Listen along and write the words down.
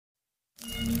Down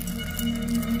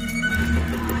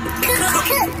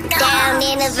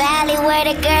in the valley where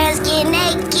the girls get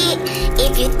naked.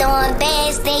 If you throwing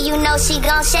bands, then you know she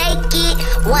gon' shake it.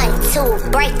 1,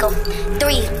 2, break 'em.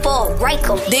 3, 4, rake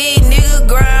 'em. These niggas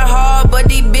grind hard, but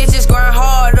these bitches grind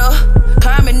harder.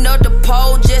 Climbing up the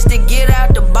pole just to get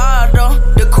out the bottom.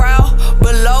 The crowd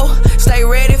below, stay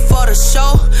ready for the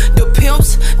show. The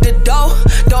pimps, the dough,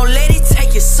 don't let it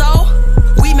take your soul.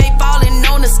 We may falling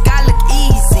on the sky look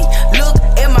easy. Look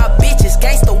at my bitches,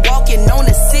 gangsta walking on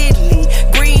the ceiling.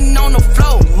 Green on the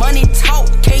floor, money talk,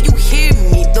 can you hear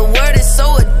me? The word is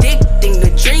so addicting, the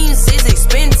dreams is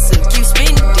expensive. Keep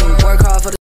spending, work hard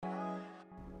for the...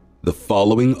 The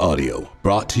following audio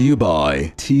brought to you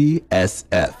by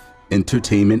TSF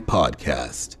Entertainment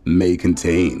Podcast may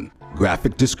contain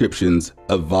graphic descriptions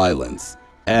of violence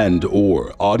and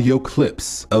or audio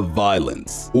clips of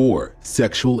violence or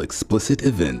sexual explicit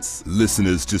events.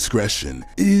 Listeners' discretion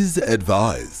is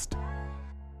advised.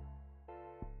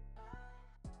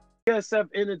 TSF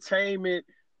Entertainment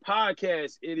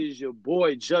Podcast. It is your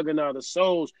boy Juggernaut of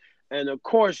Souls, and of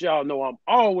course y'all know I'm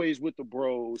always with the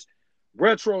bros,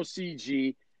 Retro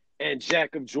CG and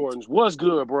Jack of Jordans. What's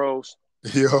good, bros?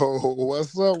 Yo,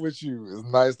 what's up with you? It's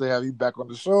nice to have you back on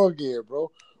the show again,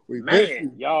 bro.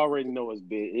 Man, y'all already know it's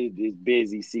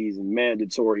busy season,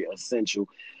 mandatory, essential.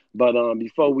 But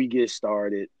before we get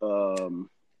started,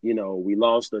 we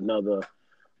lost another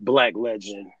black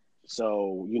legend.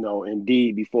 So,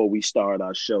 indeed, before we start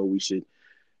our show, we should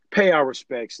pay our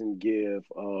respects and give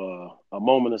a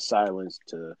moment of silence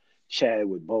to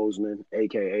Chadwick Boseman,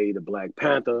 a.k.a. the Black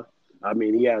Panther. I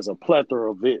mean, he has a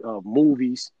plethora of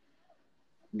movies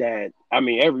that,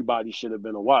 everybody should have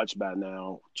been a watch by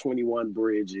now. 21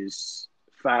 Bridges,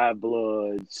 Five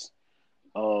Bloods,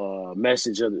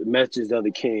 Message of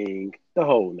the King, the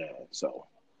whole nine. So,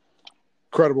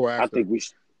 incredible actor. I think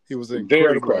he was an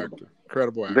incredible actor.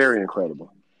 Incredible actor. Very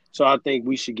incredible. So I think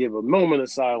we should give a moment of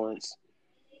silence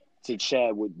to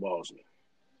Chadwick Boseman.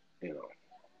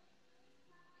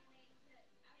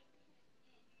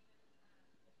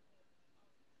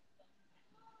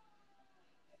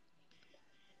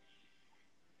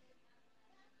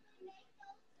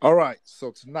 All right,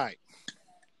 so tonight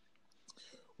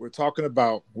we're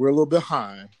a little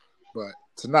behind, but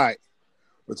tonight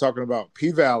we're talking about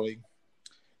P-Valley,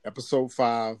 episode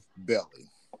 5,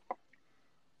 Belly.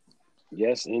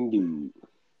 Yes, indeed.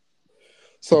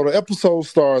 So the episode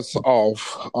starts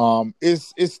off.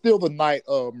 It's still the night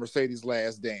of Mercedes'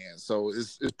 last dance, so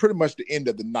it's pretty much the end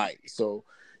of the night. So,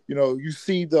 you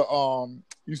see the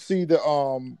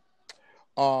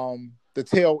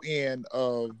tail end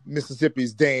of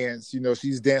Mississippi's dance.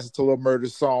 She's dancing to Lil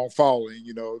Murda's song "Falling."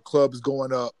 The club is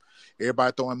going up,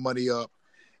 everybody throwing money up,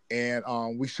 and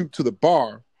we shoot to the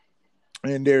bar.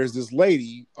 And there's this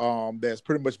lady that's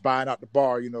pretty much buying out the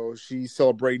bar. She's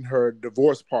celebrating her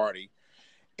divorce party.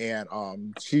 And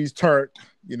she's turned,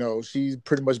 she's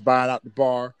pretty much buying out the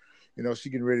bar. She's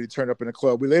getting ready to turn up in the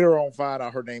club. We later on find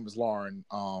out her name is Lauren,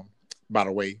 by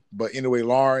the way. But anyway,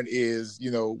 Lauren is,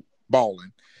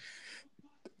 balling.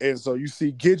 And so you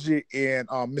see Gidget in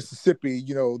Mississippi,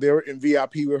 they're in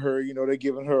VIP with her. They're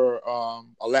giving her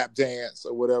a lap dance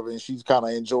or whatever. And she's kind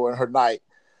of enjoying her night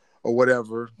or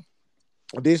whatever.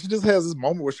 And then she just has this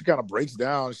moment where she kind of breaks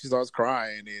down. She starts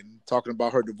crying and talking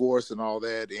about her divorce and all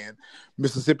that. And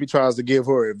Mississippi tries to give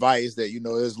her advice that,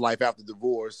 there's life after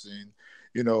divorce and,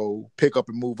 pick up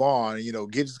and move on. And,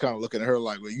 Gidget's kind of looking at her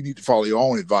like, well, you need to follow your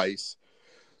own advice.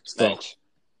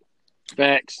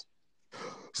 Facts.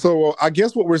 So I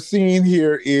guess what we're seeing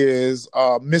here is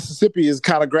Mississippi is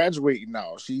kind of graduating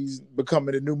now. She's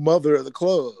becoming the new mother of the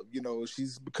club.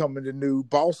 She's becoming the new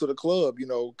boss of the club,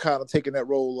 kind of taking that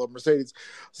role of Mercedes.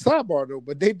 Sidebar, though,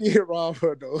 but they did rob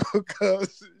her, though,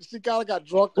 because she kind of got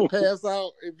drunk and passed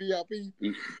out in VIP.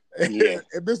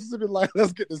 And Mississippi like,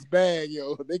 let's get this bag,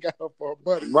 They got her for her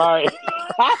money. Right.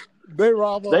 They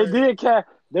robbed her.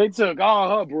 They took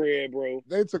all her bread, bro.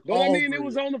 They took but all it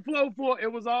was on the floor it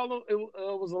was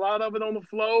a lot of it on the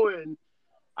floor, and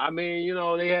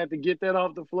they had to get that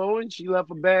off the floor, and she left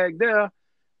a bag there.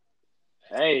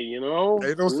 Hey, ain't no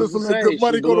sense of letting good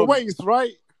money go to waste,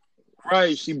 right?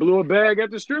 Right. She blew a bag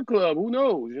at the strip club. Who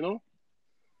knows,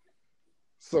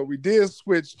 So we did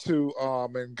switch to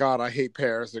and God, I hate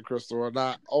Paris and Crystal are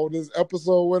not on this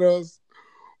episode with us.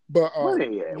 But where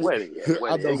they at?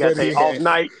 I know they got their off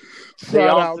night.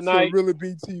 Shout out to Really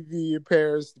BTV in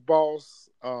Paris, the boss.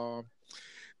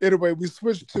 Anyway, we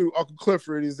switched to Uncle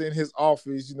Clifford. He's in his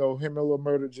office. Him and Lil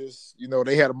Murda just,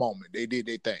 they had a moment. They did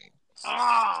their thing.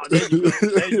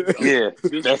 Yeah.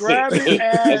 Describe it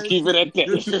as, let's keep it at that.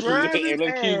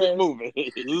 Let's keep it moving.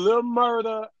 Lil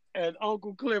Murda and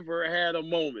Uncle Clifford had a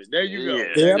moment. There you go.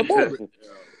 They had a moment.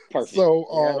 Perfect. So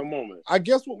He had a moment. I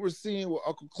guess what we're seeing with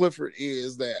Uncle Clifford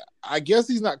is that I guess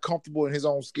he's not comfortable in his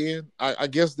own skin. I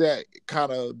guess that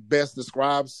kind of best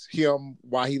describes him,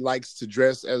 why he likes to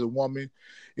dress as a woman.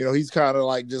 You know, he's kind of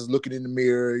like just looking in the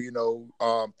mirror, you know,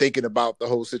 thinking about the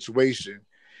whole situation.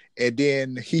 And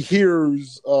then he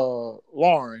hears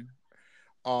Lauren,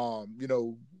 you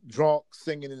know, drunk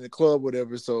singing in the club,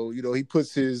 whatever. So, you know, he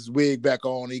puts his wig back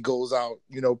on. He goes out,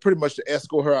 you know, pretty much to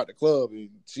escort her out the club. And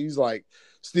she's like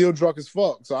still drunk as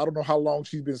fuck. So I don't know how long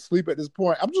she's been asleep at this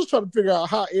point. I'm just trying to figure out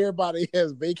how everybody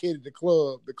has vacated the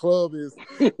club. The club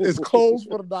is closed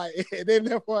for the night. And they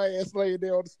left her ass laying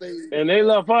there on the stage. And they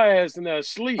left her ass in there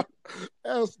sleep.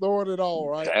 That's snoring it all,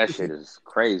 right? That shit is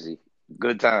crazy.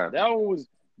 Good time. That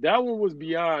one was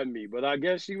beyond me. But I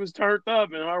guess she was turned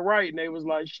up and her right, and they was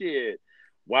like, shit,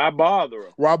 why bother her?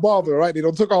 Why bother, right? They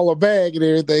don't took all her bag and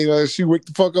everything. She wake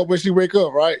the fuck up when she wake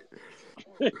up, right?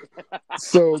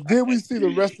 So then we see the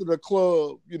rest of the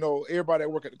club, you know, everybody that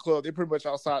work at the club, they're pretty much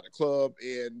outside the club,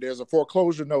 and there's a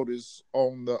foreclosure notice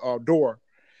on the door.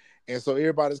 And so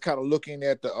everybody's kind of looking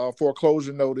at the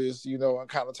foreclosure notice, you know, and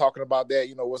kind of talking about that,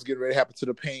 you know, what's getting ready to happen to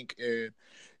the Pink. And,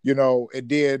 you know, and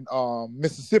then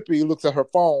Mississippi looks at her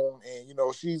phone, and, you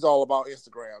know, she's all about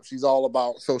Instagram. She's all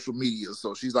about social media.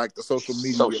 So she's like the social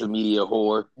media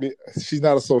whore. She's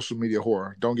not a social media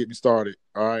whore. Don't get me started.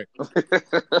 All right.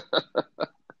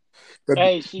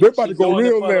 Hey, they're about to go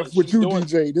real left with you,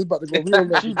 DJ. This about to go real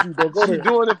left with you. Don't go there. She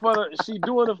doing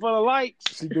it for the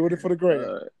likes. She doing it for the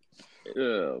gram.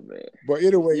 Oh man! But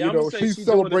anyway, Yeah, you know, she's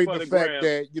celebrating the fact gram.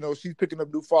 that, you know, she's picking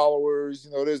up new followers.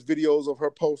 You know, there's videos of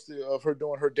her posting of her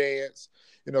doing her dance.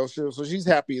 You know, so she's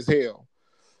happy as hell.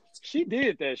 She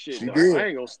did that shit. She though. did. I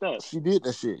ain't gonna stunt. She did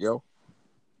that shit, yo.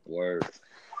 Word.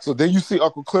 So then you see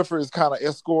Uncle Clifford is kind of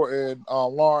escorting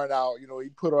Lauren out. You know, he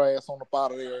put her ass on up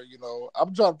out of there. You know,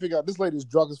 I'm trying to figure out, this lady's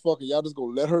drunk as fuck, and y'all just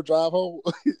gonna let her drive home?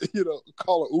 You know,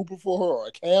 call an Uber for her or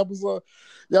a cab or something.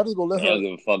 Y'all just gonna let I her. don't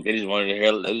give a fuck. They just wanted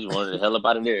the hell up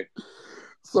out of there.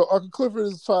 So Uncle Clifford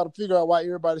is trying to figure out why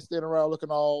everybody's standing around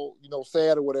looking all, you know,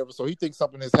 sad or whatever. So he thinks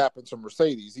something has happened to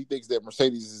Mercedes. He thinks that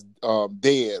Mercedes is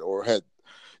dead or had,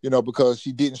 you know, because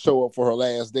she didn't show up for her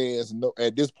last dance. And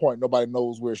at this point, nobody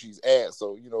knows where she's at.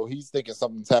 So, you know, he's thinking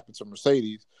something's happened to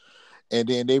Mercedes. And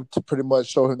then they pretty much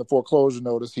show him the foreclosure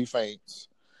notice. He faints.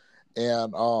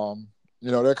 And,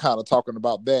 you know, they're kind of talking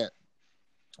about that.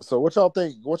 So what y'all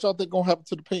think? What y'all think going to happen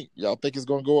to the Pink? Y'all think it's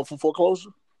going to go up for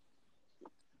foreclosure?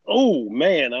 Oh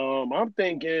man, I'm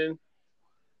thinking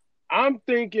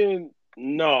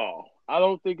no. I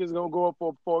don't think it's gonna go up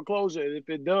for foreclosure. And if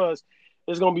it does,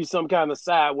 there's gonna be some kind of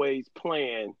sideways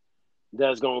plan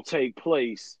that's gonna take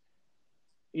place,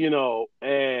 you know.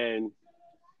 And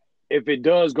if it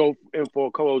does go in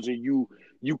foreclosure, you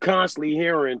constantly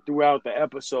hearing throughout the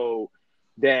episode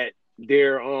that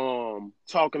they're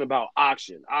talking about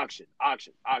auction.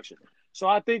 So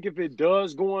I think if it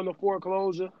does go into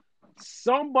foreclosure,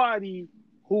 somebody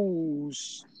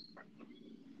whose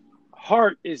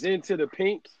heart is into the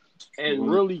Pink and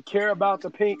really care about the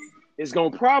Pink is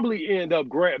gonna probably end up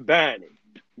buying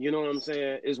it. You know what I'm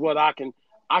saying? Is what I can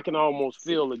almost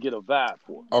feel to get a vibe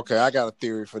for. Okay, I got a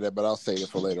theory for that, but I'll save it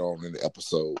for later on in the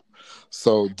episode.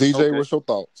 So DJ, Okay. What's your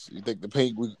thoughts? You think the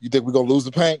Pink? You think we're gonna lose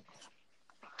the Pink?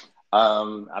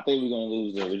 I think we're gonna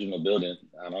lose the original building.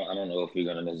 I don't know if we're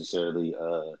gonna necessarily.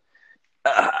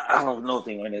 I don't know if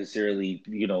they're gonna necessarily,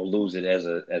 you know, lose it as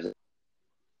a,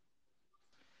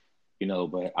 you know,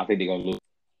 but I think they're gonna lose.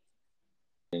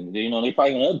 And, you know, they're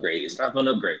probably gonna upgrade. It's not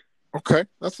gonna upgrade. Okay,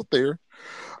 that's a theory.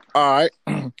 All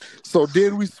right. So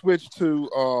then we switch to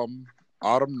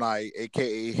Autumn Night,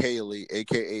 aka Haley,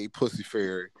 aka Pussy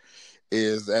Fairy,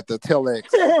 is at the telex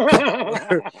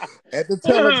at the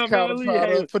telex counter Man,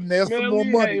 trying to finesse some more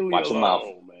leave money. Haley Watch your alone, mouth.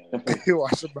 man.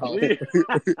 Watch your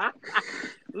mouth.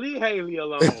 Leave Haley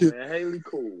alone, man. Haley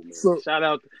cool, man. So- shout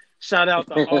out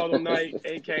to Autumn Night,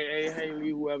 aka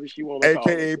Haley, whoever she want to call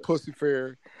AKA herself. Pussy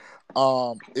Fairy,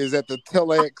 is at the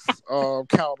telex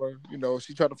counter. You know,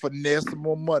 she tried to finesse some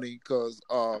more money because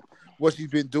what she's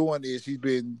been doing is she's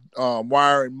been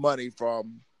wiring money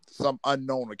from some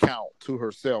unknown account to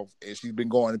herself, and she's been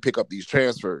going to pick up these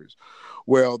transfers.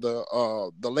 Well,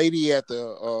 the lady at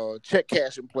the check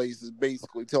cashing place is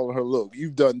basically telling her, "Look,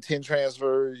 you've done 10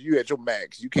 transfers. You at your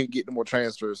max. You can't get no more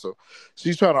transfers." So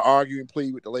she's trying to argue and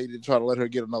plead with the lady to try to let her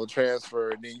get another transfer.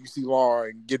 And then you see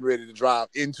Lauren getting ready to drive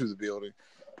into the building.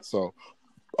 So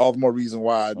all the more reason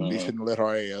why they shouldn't let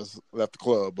her ass left the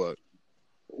club. But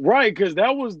Right, because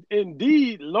that was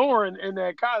indeed Lauren in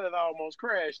that car that almost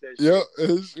crashed that shit.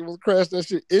 yeah, she was crashed that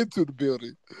shit into the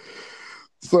building.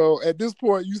 So at this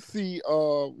point, you see,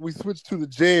 we switch to the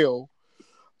jail.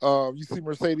 You see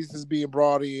Mercedes is being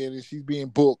brought in and she's being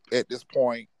booked at this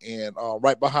point, and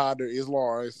right behind her is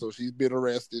Lauren, so she's been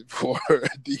arrested for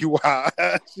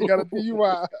DUI. She got a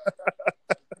DUI.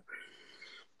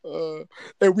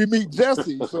 And we meet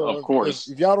Jesse. So Of course.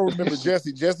 if y'all don't remember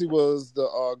Jesse was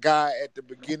the guy at the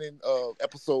beginning of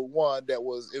episode 1 that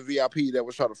was in VIP that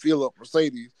was trying to fill up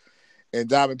Mercedes, and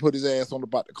Diamond put his ass on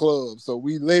about the club. So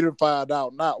we later find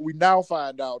out. We now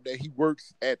find out that he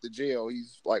works at the jail.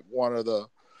 He's like one of the.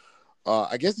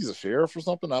 I guess he's a sheriff or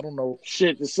something. I don't know.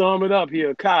 Shit, to sum it up, he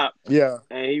a cop. Yeah.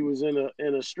 And he was in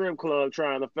a strip club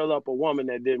trying to fill up a woman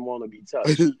that didn't want to be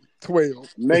touched.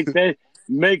 12.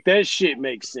 Make that shit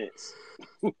make sense.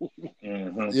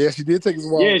 Mm-hmm. Yeah, she did take his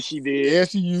wallet. Yeah, she did. Yeah,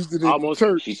 she used it in the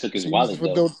church. She took his wallet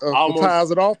for though.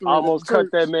 ties and offering. Almost cut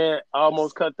that man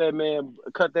ass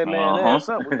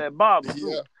up with that Bible.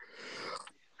 Yeah.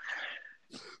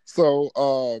 So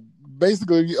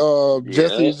basically,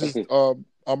 Jesse is just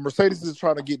Mercedes is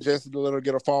trying to get Jesse to let her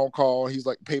get a phone call. He's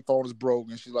like, payphone is broke,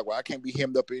 and she's like, well, I can't be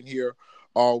hemmed up in here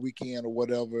all weekend or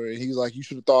whatever. And he's like, you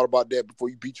should have thought about that before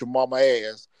you beat your mama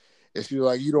ass. And she was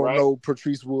like, you don't know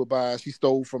Patrice Woodbine. She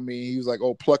stole from me. He was like,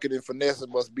 oh, plucking and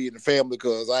finessing must be in the family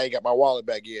because I ain't got my wallet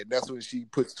back yet. And that's when she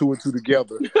puts 2 and 2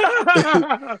 together.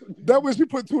 That's when she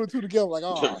put 2 and 2 together. Like,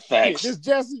 oh, shit, this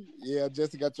Jesse? Yeah,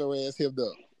 Jesse got your ass hemmed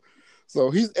up. So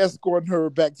he's escorting her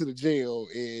back to the jail.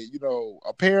 And,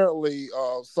 apparently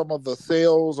some of the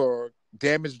cells are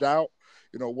damaged out.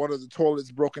 One of the toilets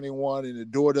broken in one and the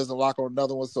door doesn't lock on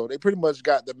another one. So they pretty much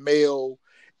got the male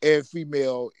and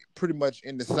female pretty much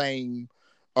in the same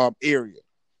area.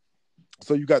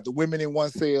 So you got the women in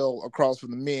one cell across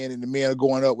from the men, and the men are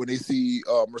going up when they see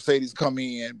Mercedes come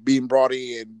in, being brought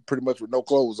in pretty much with no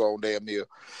clothes on, damn near.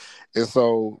 And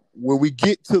so when we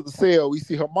get to the cell, we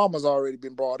see her mama's already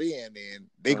been brought in, and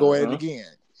they go at it again.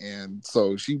 And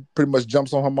so she pretty much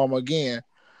jumps on her mama again.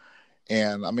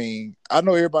 And, I mean, I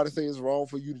know everybody say it's wrong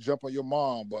for you to jump on your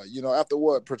mom, but, after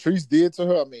what Patrice did to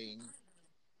her, I mean,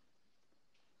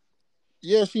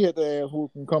 yeah, she had to ask who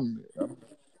can come.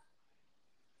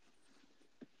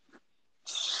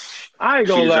 I ain't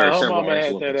gonna lie, her mama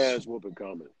had that ass whooping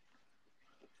coming.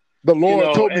 The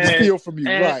Lord told me to steal from you,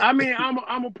 right? I mean, I'm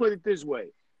gonna put it this way: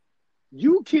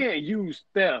 you can't use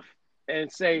theft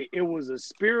and say it was a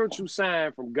spiritual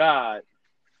sign from God,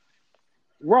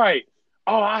 right?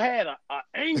 Oh, I had an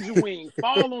angel wing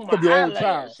fall on my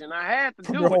eyelash, and I had to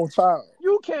do it. Child.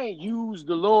 You can't use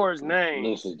the Lord's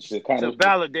name to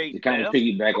validate. To kind of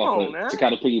piggyback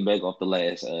off the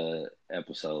last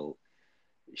episode.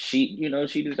 She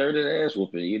deserved an ass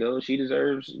whooping. She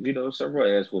deserves,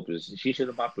 several ass whoopings. She should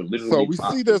have literally. So we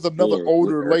see there's another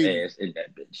older lady ass in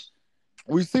that bitch.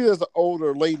 We see there's an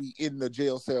older lady in the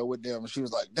jail cell with them. She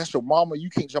was like, "That's your mama. You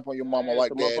can't jump on your mama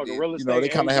like that." And, they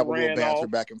kind of have a little banter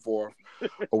back and forth,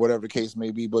 or whatever the case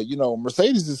may be. But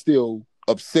Mercedes is still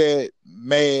upset,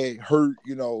 mad, hurt.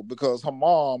 Because her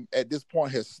mom at this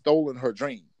point has stolen her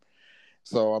dream.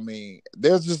 So I mean,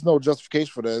 there's just no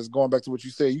justification for that. It's going back to what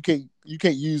you said. You can't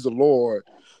use the Lord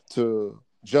to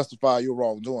justify your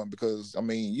wrongdoing because I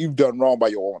mean you've done wrong by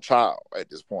your own child at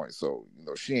this point. So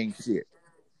she ain't shit.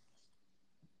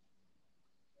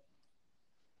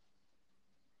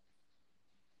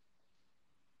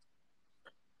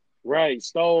 Right,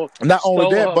 not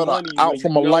only that, but out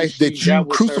from a life that you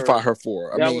crucify her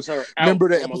for. I mean, remember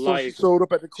the episode she showed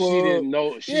up at the club? She didn't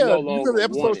know. Remember the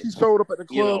episode she showed up at the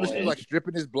club and she was like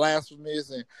stripping is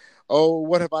blasphemous and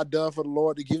what have I done for the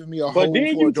Lord to give me a but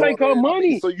then you take her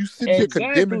money. So you sit here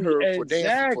condemning her for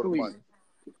dancing for the money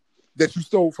that you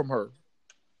stole from her.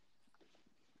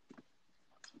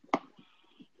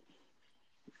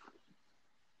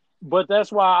 But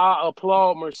that's why I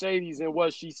applaud Mercedes and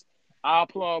I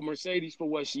applaud Mercedes for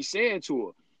what she said to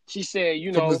her. She said,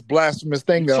 from this blasphemous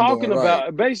thing that talking I'm doing, about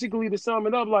right. Basically to sum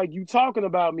it up, like you talking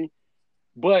about me,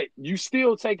 but you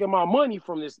still taking my money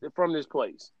from this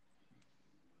place.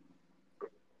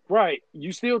 Right.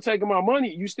 You still taking my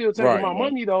money. You still taking my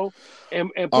money though, and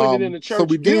putting it in the church. So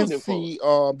we then see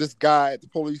this guy at the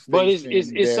police station but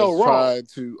it's so wrong. Tried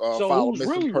to file a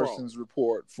missing persons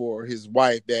report for his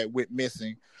wife that went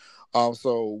missing.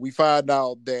 So we find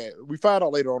out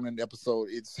later on in the episode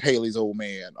it's Haley's old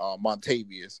man,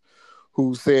 Montavious,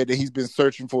 who said that he's been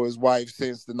searching for his wife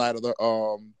since the night of the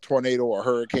tornado or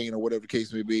hurricane or whatever the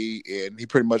case may be, and he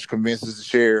pretty much convinces the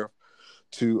sheriff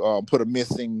to put a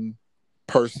missing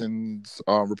person's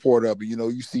report up.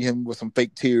 You see him with some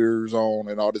fake tears on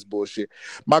and all this bullshit.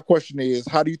 My question is,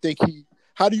 how do you think he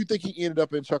ended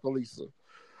up in Chucalissa?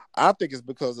 I think it's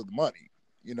because of the money,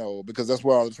 because that's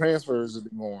where all the transfers have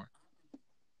been going.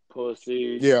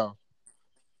 Pussy. Yeah.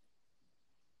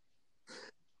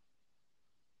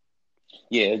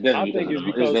 Yeah, it's definitely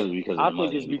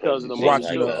because of the money.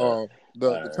 Watching like,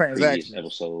 the transactions. Previous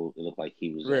episode, it looked like he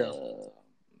was. Yeah.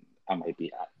 I might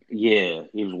be. Yeah,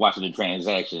 he was watching the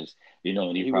transactions. You know,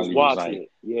 and he probably was like,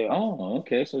 it. Yeah. "Oh,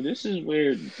 okay, so this is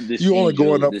where this you only angel,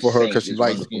 going up this for her saint, because she's this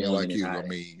light wonderful skinned woman like in you. I hiding."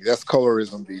 mean, that's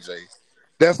colorism, DJ.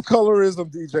 That's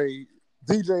colorism, DJ.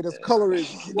 DJ, that's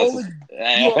colorism. You are only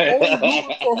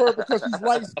rooting for her because she's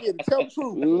light skinned. Tell the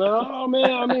truth. No,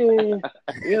 man. I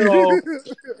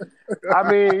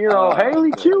mean,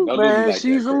 Haley cute, man. Like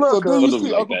she's that, a looker. So do you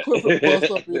see Uncle Clifford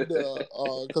bust up in there?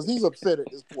 Because he's upset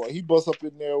at this point. He busts up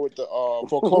in there with the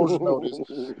foreclosure notice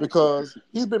because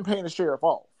he's been paying the sheriff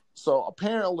off. So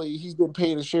apparently he's been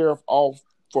paying the sheriff off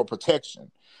for protection.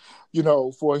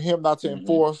 For him not to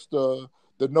enforce the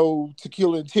no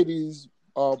tequila and titties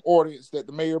ordinance that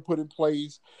the mayor put in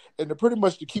place, and to pretty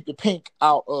much to keep the pink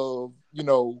out of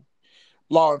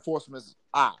law enforcement's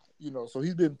eye. So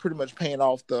he's been pretty much paying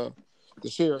off the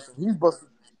sheriff. He's busted.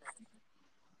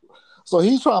 So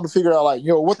he's trying to figure out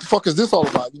what the fuck is this all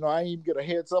about? I ain't even get a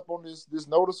heads up on this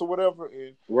notice or whatever.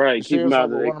 And right, keep him out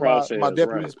of their crosshairs. My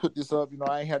deputies put this up.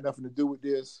 I ain't had nothing to do with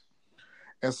this.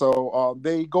 And so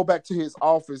they go back to his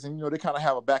office, and they kind of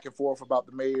have a back and forth about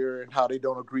the mayor and how they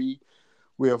don't agree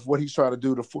with what he's trying to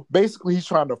do. Basically, he's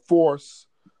trying to force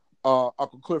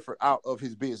Uncle Clifford out of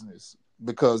his business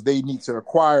because they need to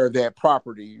acquire that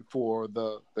property for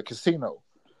the casino.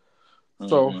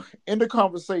 So in the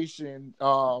conversation,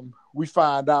 we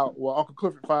find out, Uncle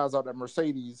Clifford finds out that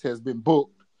Mercedes has been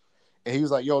booked, and he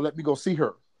was like, yo, let me go see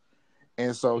her.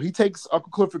 And so he takes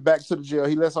Uncle Clifford back to the jail.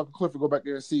 He lets Uncle Clifford go back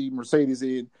there and see Mercedes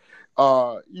in.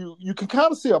 You can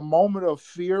kind of see a moment of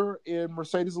fear in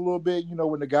Mercedes a little bit,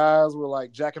 when the guys were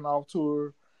like jacking off to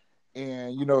her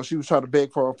and, she was trying to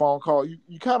beg for a phone call.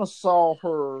 You kind of saw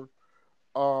her,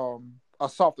 a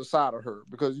softer side of her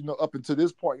because, up until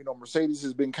this point, Mercedes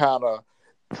has been kind of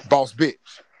boss bitch,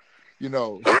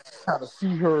 kind of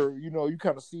see her, you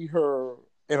kind of see her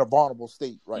in a vulnerable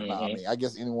state right now. I mean, I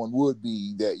guess anyone would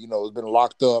be that, has been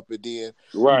locked up and then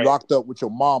locked up with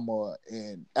your mama.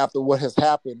 And after what has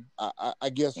happened, I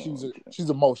guess she's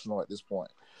emotional at this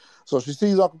point. So she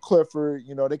sees Uncle Clifford,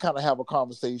 they kind of have a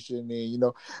conversation and,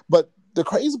 but the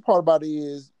crazy part about it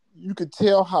is you could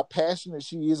tell how passionate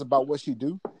she is about what she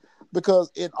do.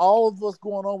 Because in all of what's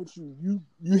going on with you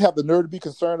have the nerve to be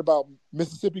concerned about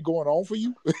Mississippi going on for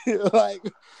you. Like,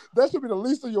 that should be the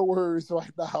least of your worries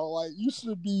right now. Like, you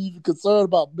should be concerned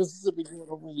about Mississippi going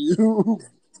on for you.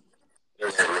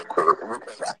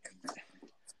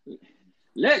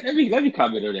 Let me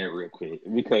comment on that real quick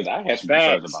because I have some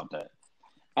concerns about that.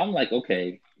 I'm like,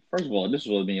 okay, first of all, this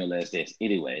was been your last dance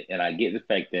anyway, and I get the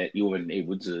fact that you weren't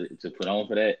able to put on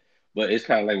for that, but it's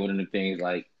kind of like one of the things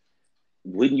like,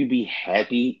 wouldn't you be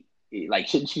happy? Like,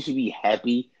 shouldn't she be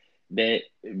happy that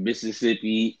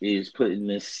Mississippi is put in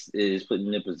a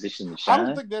position to shine? I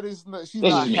don't think that she's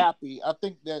not happy. I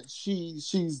think that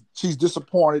she's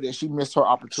disappointed that she missed her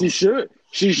opportunity.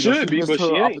 She should be, but she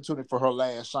ain't. Opportunity for her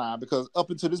last shine because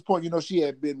up until this point, she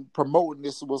had been promoting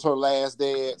this was her last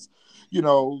dance. She had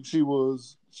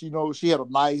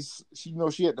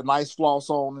the nice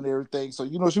floss on and everything. So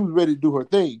she was ready to do her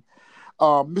thing.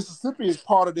 Mississippi is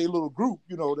part of their little group,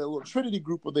 that little Trinity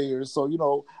group of theirs.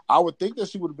 So, I would think that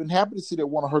she would have been happy to see that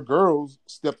one of her girls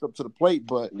stepped up to the plate.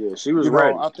 But, yeah, she was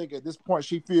ready. I think at this point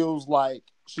she feels like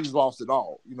she's lost it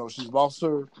all. She's lost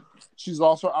her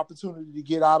opportunity to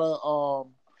get out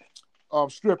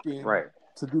of stripping, right,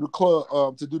 to do the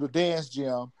club, to do the dance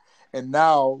gym. And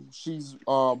now she's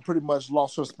pretty much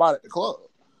lost her spot at the club.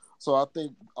 So I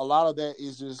think a lot of that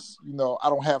is just, I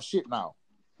don't have shit now.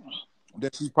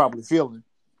 That she's probably feeling.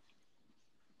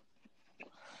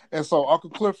 And so Uncle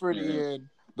Clifford and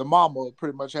the mama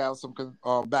pretty much have some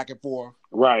back and forth.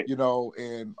 Right.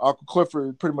 And Uncle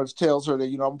Clifford pretty much tells her that,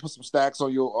 I'm going to put some stacks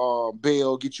on your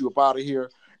bail, get you up out of here.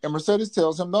 And Mercedes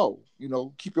tells him, no,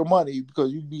 keep your money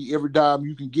because you need every dime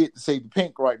you can get to save the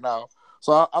pink right now.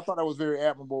 So I thought that was very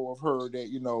admirable of her that,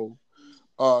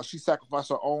 she sacrificed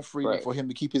her own freedom for him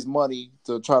to keep his money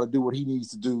to try to do what he needs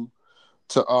to do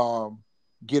to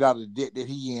get out of the debt that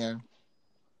he in.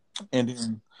 And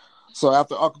then, so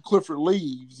after Uncle Clifford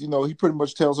leaves, he pretty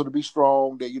much tells her to be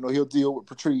strong, that, he'll deal with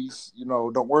Patrice,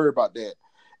 don't worry about that.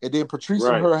 And then Patrice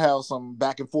and her have some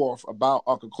back and forth about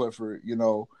Uncle Clifford,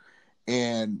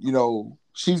 and,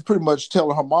 she's pretty much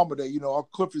telling her mama that, Uncle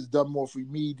Clifford's done more for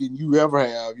me than you ever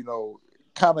have,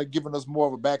 kind of giving us more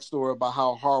of a backstory about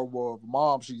how horrible of a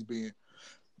mom she's been.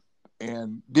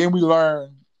 And then we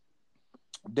learn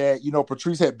that,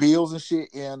 Patrice had bills and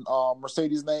shit in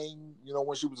Mercedes' name,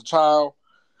 when she was a child.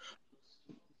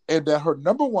 and that her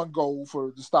number one goal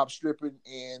for to stop stripping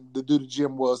and to do the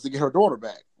gym was to get her daughter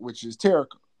back, which is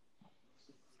Terica.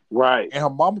 Right. And her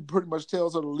mama pretty much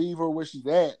tells her to leave her where she's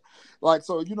at. Like,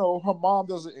 so, you know, her mom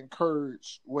doesn't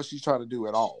encourage what she's trying to do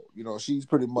at all. You know, she's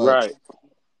pretty much right.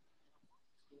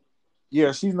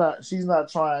 Yeah, she's not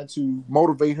trying to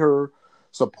motivate her,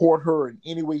 support her in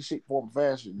any way, shape, form, or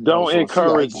fashion. Don't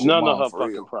encourage none of her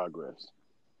fucking progress.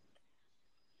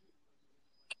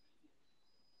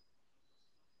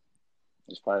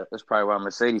 That's probably why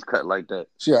Mercedes cut like that.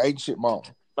 She ain't shit mom.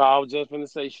 I was just gonna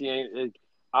say she ain't.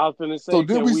 I was gonna say. So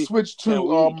then we switch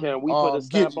to can we put a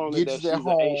stamp on it that she's an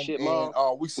ain't shit mom?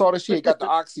 And we saw that she had got the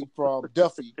oxy from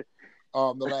Duffy,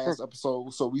 the last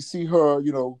episode. So we see her,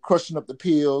 you know, crushing up the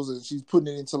pills and she's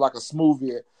putting it into like a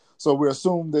smoothie. So we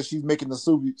assume that she's making the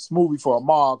smoothie for her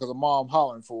mom because her mom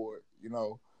hollering for it, you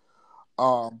know.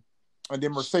 And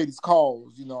then Mercedes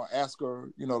calls, you know, ask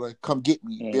her, you know, to come get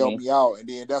me, bail me out. And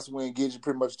then that's when Gidget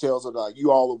pretty much tells her, like,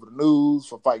 you all over the news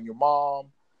for fighting your mom.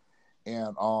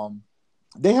 And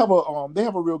they have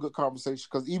a real good conversation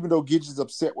because even though Gidget's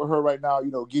upset with her right now,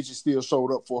 you know, Gidget still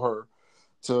showed up for her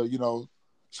to, you know,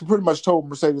 she pretty much told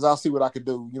Mercedes, I'll see what I can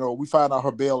do. You know, we find out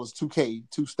her bail is $2,000,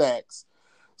 2 stacks.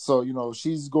 So, you know,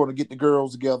 she's going to get the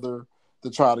girls together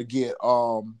to try to get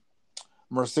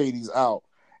Mercedes out.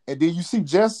 And then you see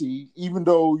Jesse, even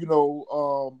though, you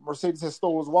know, Mercedes has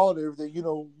stolen his wallet and everything, you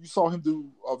know, you saw him do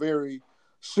a very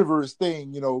chivalrous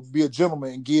thing, you know, be a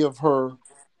gentleman and gave the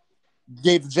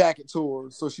jacket to her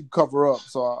so she could cover up.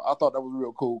 So I thought that was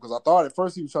real cool because I thought at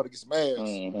first he was trying to get some ass.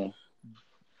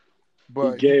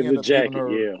 But he gave the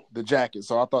jacket, the jacket.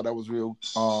 So I thought that was real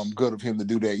good of him to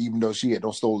do that, even though she had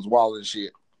stole his wallet and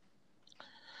shit.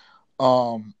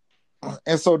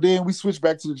 And so then we switch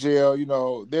back to the jail. You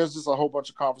know, there's just a whole bunch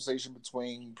of conversation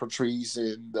between Patrice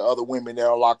and the other women that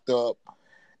are locked up.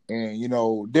 And, you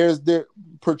know,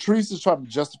 Patrice is trying to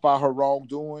justify her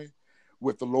wrongdoing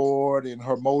with the Lord and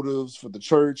her motives for the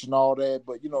church and all that.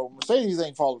 But, you know, Mercedes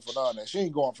ain't falling for none of that. She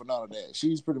ain't going for none of that.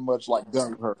 She's pretty much like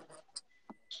done with her.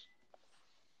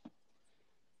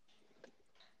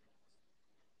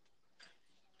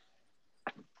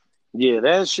 Yeah,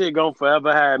 that shit gonna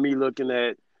forever have me looking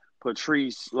at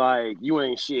Patrice like you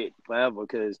ain't shit forever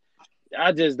because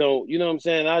I just don't, you know what I'm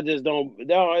saying? I just don't.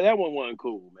 That one wasn't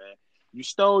cool, man. You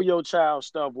stole your child's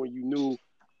stuff when you knew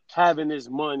having this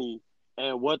money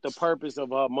and what the purpose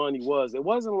of her money was. It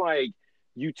wasn't like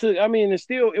you took. I mean,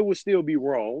 it would still be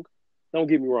wrong. Don't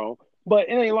get me wrong, but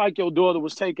it ain't like your daughter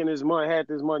was taking this money, had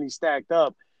this money stacked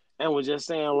up, and was just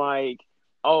saying like,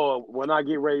 oh, when I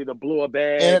get ready to blow a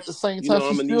bag, and at the same time,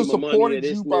 she's still supported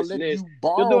you by letting you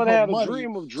borrow her money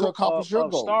to accomplish your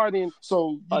goal. Starting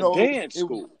so you know, dance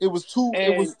school. It was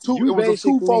a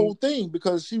twofold thing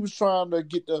because she was trying to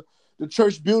get the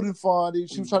church building fund.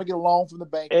 She was trying to get a loan from the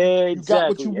bank. Exactly. You got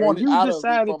what you wanted out of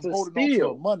it from holding on to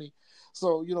her money.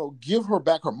 So, you know, give her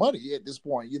back her money at this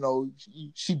point. You know,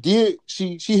 she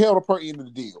held up her end of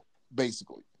the deal,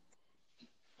 basically.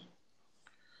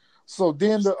 So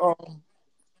then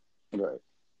right.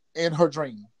 In her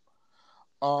dream.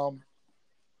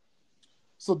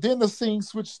 So then the scene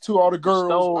switched to all the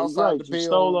girls outside the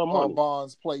bail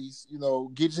Bond's place. You know,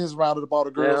 Gidget rounded up all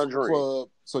the girls in the club.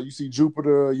 So you see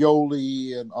Jupiter,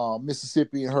 Yoli, and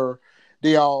Mississippi and her.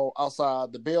 They all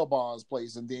outside the bail Bond's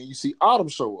place. And then you see Autumn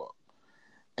show up.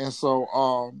 And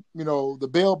so, you know, the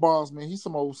bail bonds, man, he's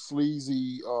some old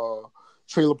sleazy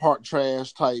trailer park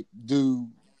trash type dude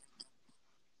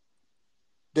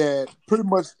that pretty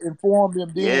much informed them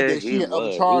then that she had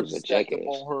other charges stacked up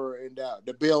on her, and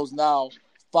the bail's now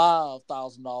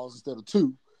 $5,000 instead of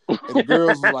 $2,000. And the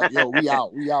girls was like, "Yo, we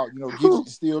out." You know, Gidget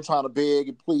still trying to beg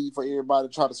and plead for everybody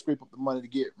to try to scrape up the money to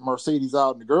get Mercedes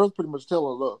out. And the girls pretty much tell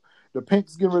her, "Look, the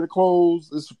Pink's getting ready to close.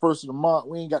 It's the first of the month.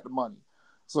 We ain't got the money."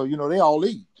 So, you know, they all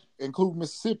leave, including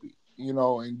Mississippi. You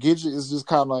know, and Gidget is just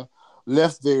kind of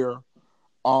left there,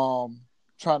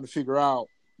 trying to figure out,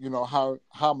 you know, how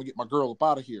I'm gonna get my girl up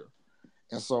out of here.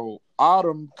 And so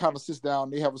Autumn kind of sits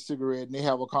down, they have a cigarette and they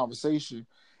have a conversation.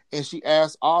 And she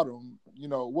asks Autumn, you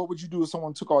know, what would you do if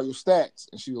someone took all your stacks?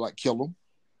 And she was like, kill them.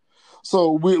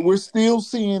 So we're still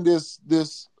seeing this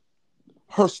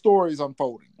her story is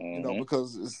unfolding, you know,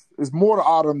 because it's more to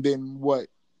Autumn than what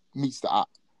meets the eye.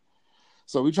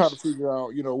 So we try to figure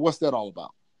out, you know, what's that all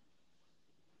about?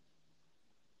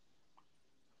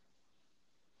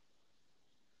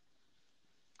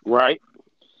 Right.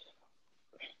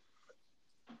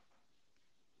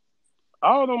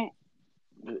 Autumn,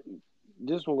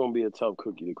 this one gonna be a tough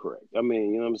cookie to crack. I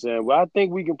mean, you know what I'm saying? Well, I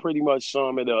think we can pretty much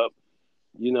sum it up.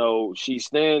 You know, she's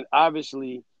staying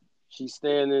this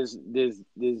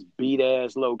beat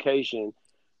ass location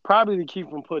probably to keep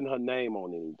from putting her name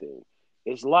on anything.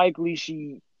 It's likely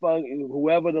she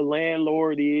whoever the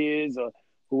landlord is or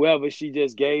whoever, she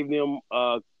just gave them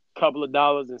a couple of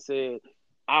dollars and said,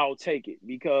 "I'll take it,"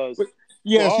 because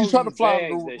yeah, she's trying to fly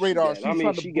under the radar. She's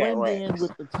trying to she blend in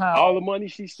with the town. All the money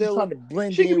she's stealing, she's trying to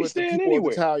blend she in with the people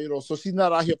anywhere. of the town, so she's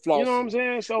not out here flossing. You know what I'm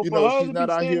saying? So she's her not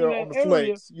out here on the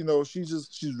flex.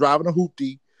 She's driving a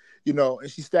hoopty,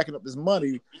 and she's stacking up this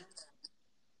money.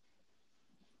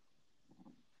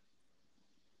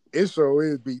 It sure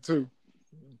is beat too.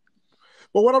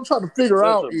 But what I'm trying to figure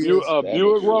out is,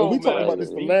 Buick Road, we talked about this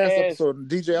the last episode, and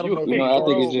DJ, I don't know if I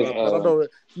think it's just, but I know that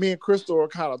me and Crystal are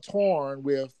kind of torn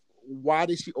with why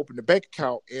did she open the bank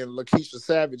account in Lakeisha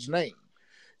Savage's name?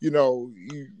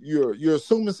 You're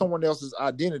assuming someone else's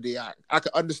identity. I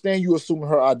can understand you assuming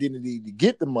her identity to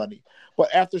get the money,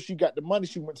 but after she got the money,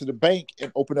 she went to the bank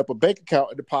and opened up a bank account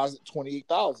and deposited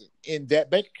 $28,000 in that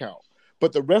bank account.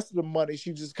 But the rest of the money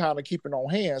she just kind of keeping on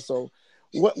hand. So,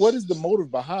 what is the motive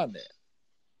behind that?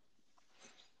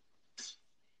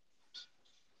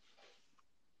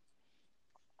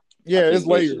 Yeah, it's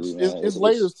layers. It's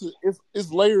layers to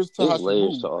it's layers to how she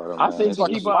moves. I think it's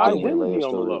like keep her identity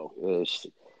on the low.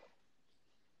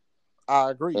 I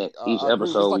agree. Each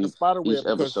episode, we just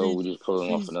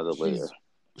pulling off another layer.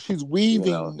 She's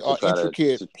weaving an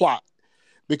intricate plot,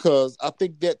 because I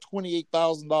think that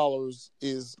 $28,000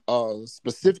 is a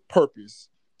specific purpose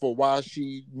for why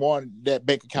she wanted that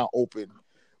bank account open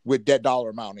with that dollar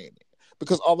amount in it.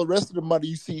 Because all the rest of the money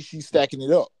you see, she's stacking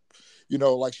it up.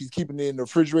 Like she's keeping it in the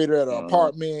refrigerator at her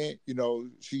apartment.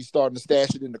 She's starting to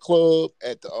stash it in the club,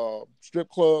 at the strip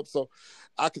club. So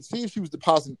I could see if she was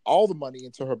depositing all the money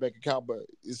into her bank account, but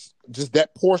it's just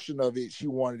that portion of it she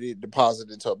wanted it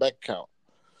deposited into her bank account.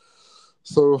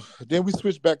 So then we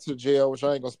switch back to the jail, which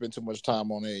I ain't gonna spend too much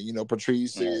time on it.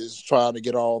 Patrice is trying to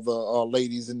get all the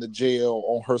ladies in the jail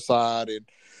on her side, and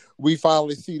we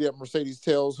finally see that Mercedes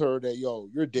tells her that, "Yo,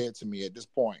 you're dead to me at this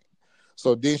point."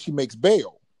 So then she makes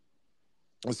bail.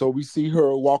 And so we see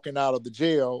her walking out of the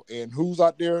jail, and who's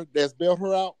out there that's bailed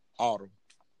her out? Autumn.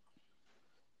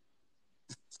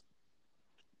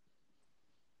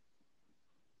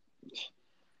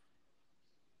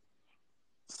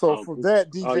 So for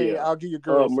that, DJ, I'll give you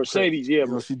girl Mercedes. Yeah,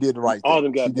 she did the right thing.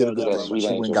 Autumn got she did a good job. She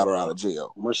went and got her out of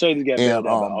jail. Mercedes got bailed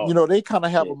out. They kind of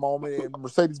have a moment, and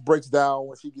Mercedes breaks down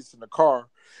when she gets in the car.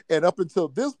 And up until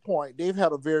this point, they've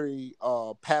had a very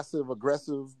passive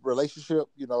aggressive relationship.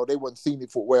 They wasn't seeing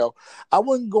it for well. I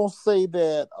wasn't gonna say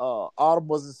that Autumn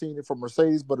wasn't seeing it for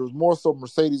Mercedes, but it was more so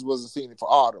Mercedes wasn't seeing it for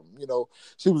Autumn.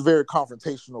 She was very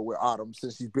confrontational with Autumn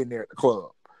since she's been there at the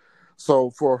club.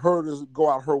 So for her to go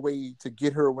out her way to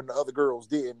get her when the other girls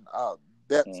didn't,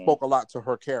 that spoke a lot to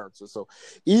her character. So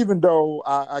even though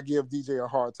I give DJ a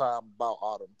hard time about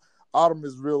Autumn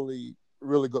is really,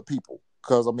 really good people,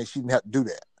 because she didn't have to do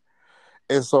that.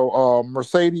 And so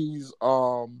Mercedes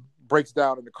breaks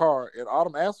down in the car, and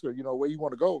Autumn asks her, where you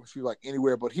want to go? She's like,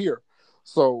 anywhere but here.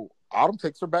 So Autumn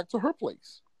takes her back to her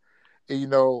place,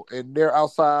 and and they're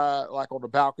outside, like on the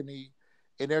balcony.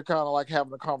 And they're kind of like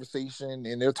having a conversation,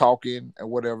 and they're talking, and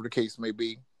whatever the case may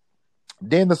be.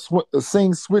 Then the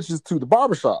scene switches to the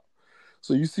barbershop.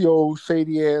 So you see old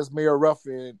shady ass Mayor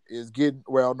Ruffin is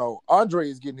Andre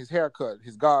is getting his haircut,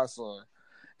 his godson.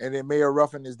 And then Mayor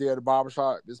Ruffin is there at the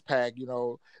barbershop, this pack,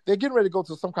 they're getting ready to go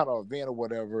to some kind of event or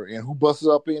whatever. And who busts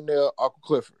up in there? Uncle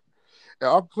Clifford.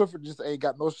 And Uncle Clifford just ain't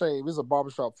got no shame. It's a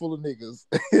barbershop full of niggas.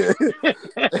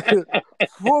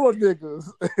 Full of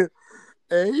niggas.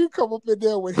 And he come up in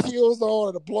there with heels on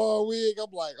and a blonde wig.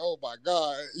 I'm like, oh my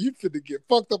God, you finna get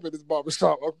fucked up in this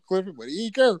barbershop, Uncle Clifford. But he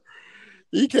care.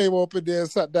 He came up in there and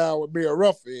sat down with Mayor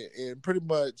Ruffin and pretty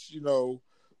much,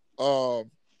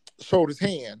 showed his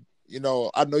hand. I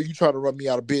know you trying to run me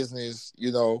out of business,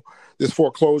 this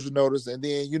foreclosure notice. And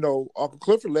then, Uncle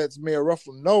Clifford lets Mayor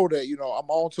Ruffin know that, I'm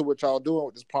on to what y'all doing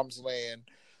with this promised land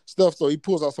stuff. So he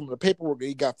pulls out some of the paperwork that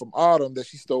he got from Autumn that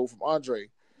she stole from Andre.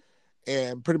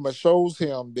 And pretty much shows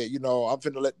him that, I'm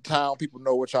finna let the town people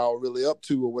know what y'all really up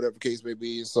to or whatever the case may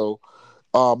be. And so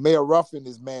Mayor Ruffin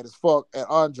is mad as fuck at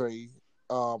Andre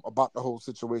about the whole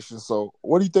situation. So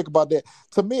what do you think about that?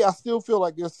 To me, I still feel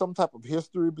like there's some type of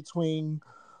history between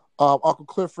Uncle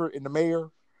Clifford and the mayor.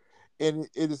 And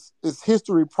it's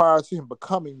history prior to him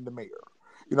becoming the mayor.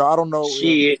 I don't know.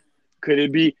 Shit. Could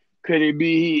it be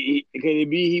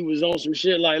he was on some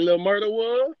shit like Lil Murda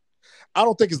was? I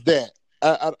don't think it's that.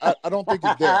 I don't think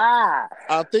it's that.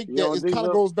 I think that it kind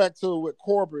of goes back to with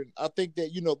Corbin. I think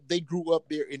that, they grew up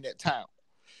there in that town.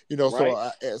 Right.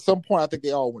 So at some point, I think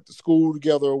they all went to school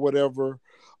together or whatever.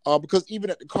 Because even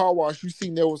at the car wash, you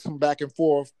seen there was some back and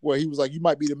forth where he was like, you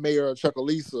might be the mayor of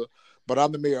Chucalissa, but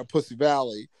I'm the mayor of Pussy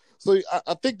Valley. So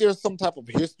I think there's some type of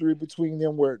history between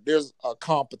them where there's a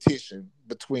competition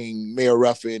between Mayor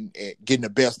Ruffin and getting the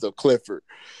best of Clifford,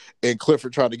 and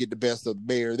Clifford trying to get the best of the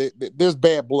mayor. There's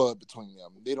bad blood between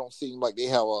them. They don't seem like they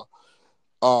have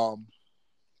a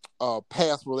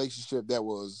past relationship that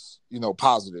was,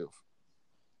 positive.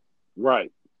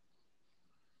 Right.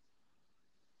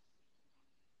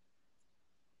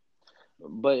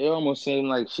 But it almost seemed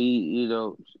like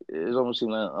it almost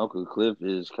seemed like Uncle Cliff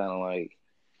is kind of like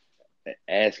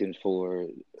asking for,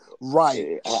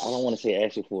 right. I don't want to say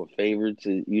asking for a favor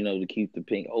to to keep the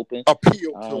pink open.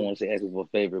 Appeal. I don't want to say asking for a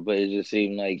favor, but it just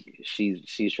seemed like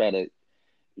she's trying to,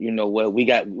 we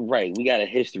got a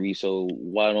history, so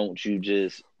why don't you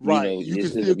just you can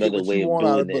still get what you want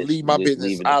out out of it, but leave my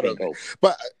business out of it.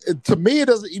 But to me, it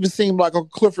doesn't even seem like Uncle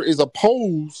Clifford is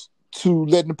opposed to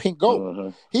letting the pink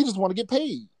go. He just want to get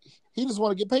paid. He just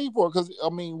want to get paid for it because,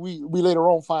 we later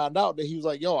on find out that he was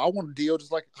like, yo, I want a deal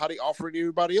just like how they offered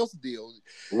everybody else a deal.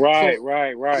 Right.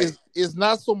 It's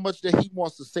not so much that he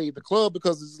wants to save the club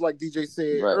because it's like DJ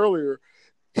said earlier,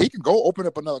 he can go open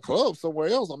up another club somewhere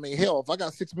else. Hell, if I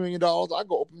got $6 million, I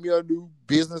go open me a new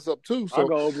business up too. So I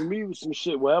go open me with some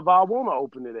shit wherever I want to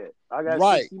open it at. I got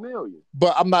 $60 million.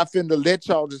 But I'm not finna let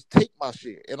y'all just take my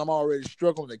shit. And I'm already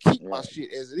struggling to keep my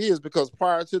shit as it is because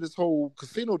prior to this whole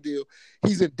casino deal,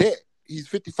 he's in debt. He's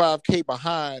 $55K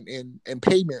behind in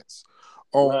payments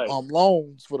on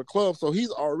loans for the club. So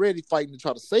he's already fighting to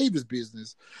try to save his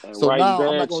business. And so now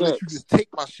I'm not going to let you just take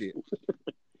my shit.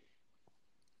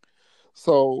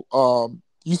 So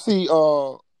you see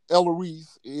Ella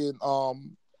Reese and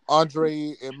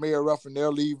Andre and Mayor Ruffin,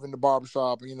 they're leaving the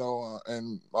barbershop,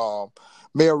 and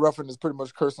Mayor Ruffin is pretty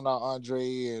much cursing out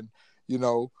Andre and,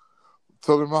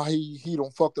 telling him how he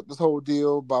don't fucked up this whole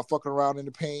deal by fucking around in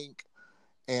the pink.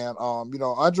 And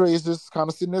Andre is just kind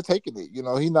of sitting there taking it.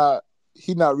 He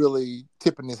not really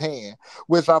tipping his hand,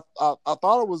 which I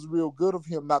thought it was real good of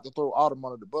him not to throw Autumn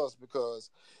under the bus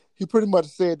because he pretty much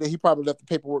said that he probably left the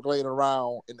paperwork laying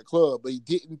around in the club, but he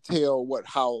didn't tell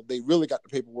how they really got the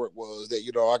paperwork was that,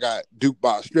 I got duped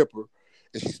by a stripper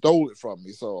and she stole it from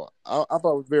me. So I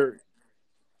thought it was very...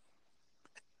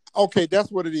 Okay, that's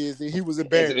what it is. He was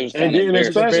embarrassed. And then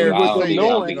especially with him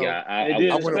knowing,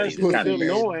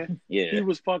 he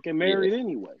was fucking married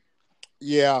anyway.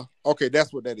 Yeah. Okay,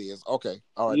 that's what that is. Okay.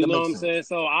 All right. You know what I'm saying?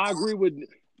 So I agree with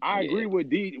what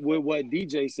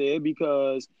DJ said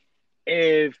because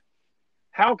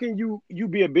how can you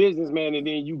be a businessman and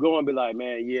then you go and be like,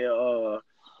 man,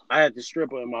 I had the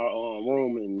stripper in my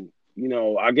room and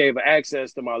I gave her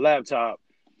access to my laptop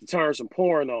to turn some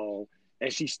porn on.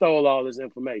 And she stole all this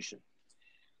information.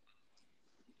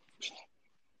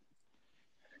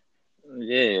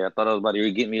 Yeah, I thought I was about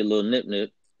to get me a little nip, and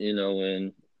it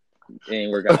didn't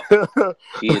work out.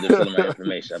 She ended up stealing my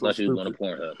information. I thought she was going to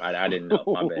Pornhub. I didn't know.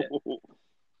 My bad.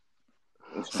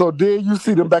 So then you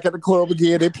see them back at the club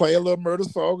again. They play a Lil Murda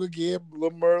song again. Lil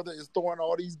Murda is throwing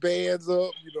all these bands up.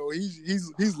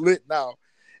 He's lit now.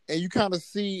 And you kind of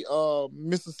see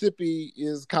Mississippi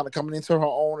is kind of coming into her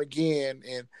own again.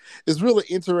 And it's really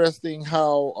interesting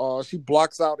how she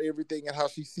blocks out everything and how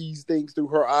she sees things through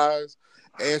her eyes.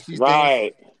 And she's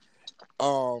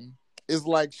it's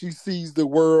like she sees the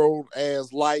world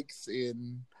as likes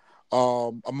and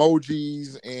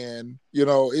emojis. And,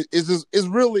 it's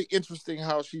really interesting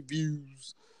how she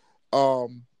views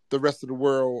the rest of the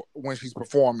world when she's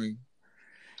performing.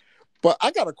 But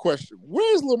I got a question.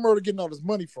 Where is Lil Murda getting all this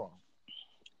money from?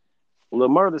 Lil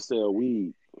Murda sell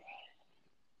weed.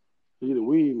 He the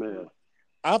weed man.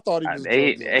 I thought he was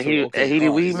he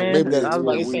the weed man. Maybe that's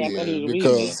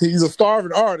because he's a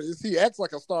starving artist. He acts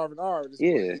like a starving artist.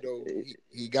 Yeah, but,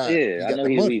 he got. Yeah, I know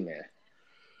he's a weed man.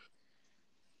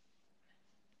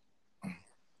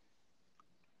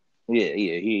 Yeah,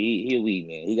 he a weed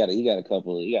man. He got a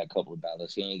couple of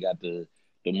dollars. He ain't got the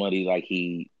money like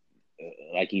he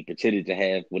pretended to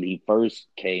have when he first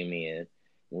came in.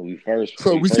 We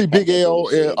see Big L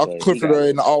and Clifford are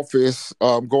in the office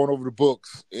going over the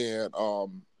books, and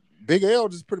Big L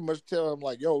just pretty much tell him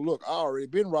like, "Yo, look, I already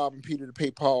been robbing Peter to pay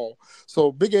Paul."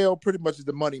 So Big L pretty much is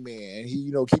the money man.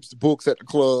 He keeps the books at the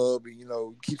club,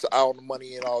 and keeps an eye on the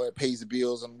money and all that, pays the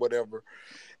bills and whatever.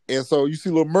 And so you see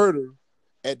Lil Murda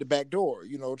at the back door,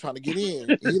 trying to get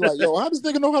in. He like, "Yo, how does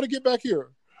nigga know how to get back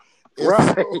here?" And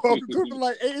right. So Clifford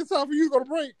like, "Hey, it's time for you to go to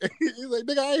break." He's like,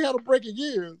 "Nigga, I ain't had a break in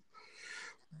years."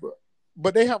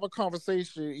 But they have a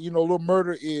conversation. Lil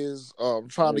Murda is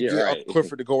trying to get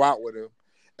Clifford to go out with him.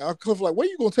 And Clifford like, where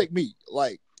you gonna take me?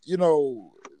 Like,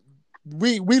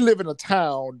 we live in a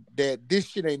town that this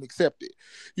shit ain't accepted.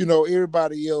 You know,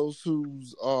 everybody else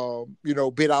who's you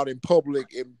know, been out in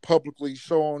public and publicly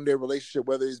showing their relationship,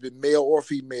 whether it's been male or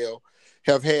female,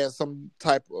 have had some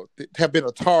type of have been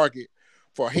a target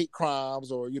for hate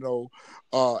crimes or, you know,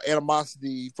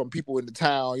 animosity from people in the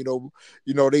town. You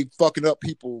know, they fucking up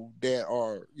people that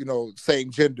are, you know,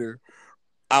 same gender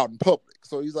out in public.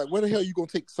 So he's like, where the hell you gonna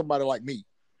take somebody like me?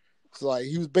 So like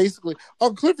he was basically,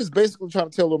 Uncle Cliff is basically trying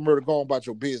to tell Lil Murder, go on about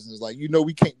your business. Like, you know,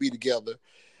 we can't be together.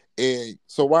 And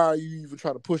so why are you even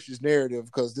trying to push this narrative?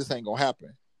 Because this ain't gonna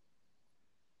happen.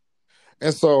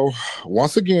 And so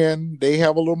once again, they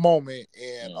have a little moment,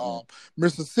 and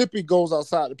Mississippi goes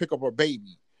outside to pick up her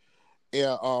baby,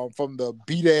 and from the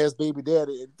beat ass baby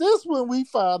daddy. And this when we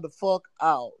find the fuck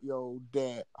out, yo,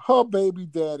 that her baby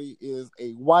daddy is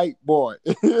a white boy.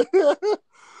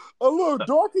 A little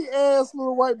dorky ass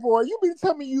little white boy. You mean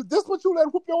tell me this what you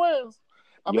let whoop your ass?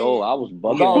 I mean, I was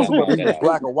regardless of whether he was bugging.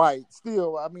 black or white,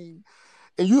 still, I mean,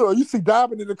 and you know, you see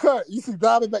Diamond in the cut. You see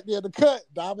Diamond back there in the cut.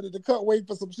 Diamond in the cut waiting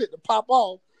for some shit to pop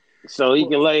off. So he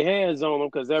can lay hands on him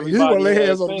because He everybody want to lay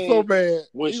hands on him so bad.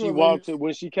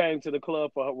 When she came to the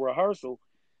club for her rehearsal,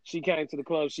 she came to the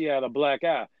club, she had a black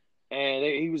eye. And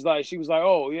she was like,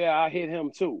 oh yeah, I hit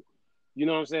him too. You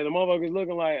know what I'm saying? The motherfucker's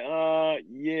looking like,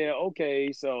 yeah,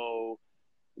 okay, so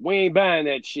we ain't buying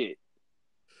that shit.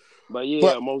 But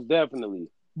yeah, most definitely.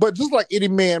 But just like any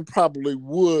man probably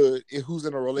would, who's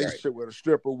in a relationship with a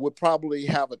stripper, would probably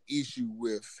have an issue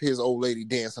with his old lady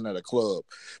dancing at a club,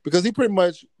 because he pretty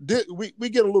much did. We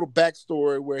get a little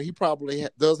backstory where he probably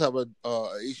does have a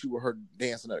issue with her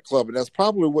dancing at a club, and that's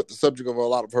probably what the subject of a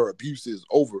lot of her abuse is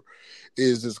over,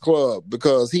 is this club.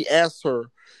 Because he asked her,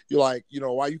 "You're like, you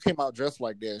know, why you came out dressed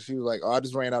like that?" She was like, "Oh, I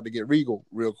just ran out to get Regal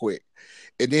real quick."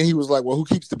 And then he was like, "Well, who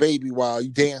keeps the baby while you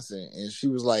dancing?" And she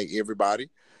was like, "Everybody."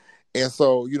 And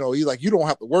so, you know, he's like, "You don't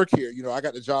have to work here. You know, I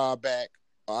got the job back.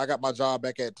 I got my job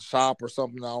back at the shop or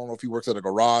something. I don't know if he works at a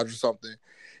garage or something."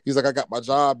 He's like, "I got my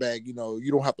job back. You know,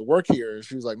 you don't have to work here." And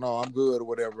she was like, "No, I'm good," or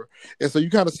whatever. And so you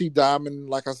kind of see Diamond,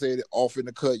 like I said, off in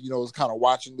the cut, you know, is kind of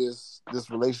watching this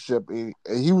relationship. And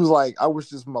he was like, "I wish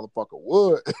this motherfucker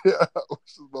would." I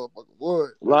wish this motherfucker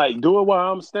would. Like, do it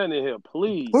while I'm standing here,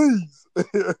 please. Please.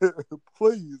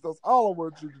 Please. That's all I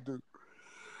want you to do.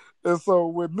 And so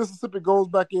when Mississippi goes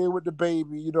back in with the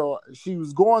baby, you know, she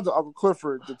was going to Uncle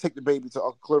Clifford to take the baby to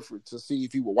Uncle Clifford to see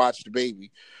if he would watch the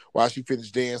baby while she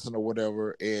finished dancing or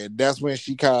whatever. And that's when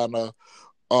she kind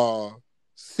of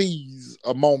sees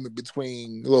a moment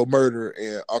between Lil Murder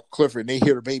and Uncle Clifford, and they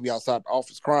hear the baby outside the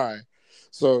office crying.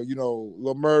 So, you know,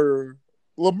 Lil Murder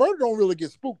don't really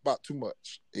get spooked about too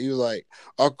much. He was like,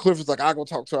 Uncle Clifford's like, I go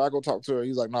talk to her.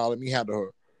 He's like, "Nah, let me handle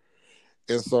her."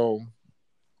 And so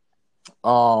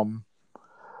what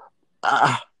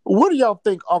do y'all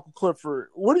think Uncle Clifford?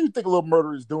 What do you think Lil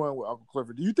Murder is doing with Uncle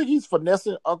Clifford? Do you think he's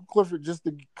finessing Uncle Clifford just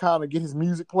to kind of get his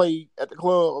music played at the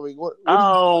club? I mean, I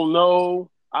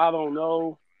don't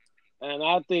know, and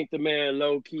I think the man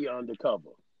low key undercover.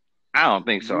 I don't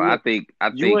think so. I think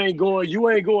you ain't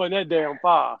going that damn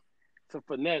far to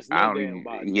finesse no damn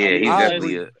body. Yeah, he's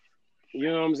definitely a. You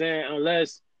know what I'm saying?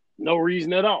 Unless no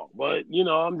reason at all. But you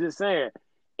know, I'm just saying.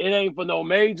 It ain't for no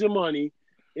major money.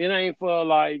 It ain't for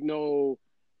like no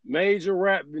major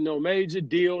rap, no major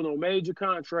deal, no major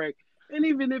contract. And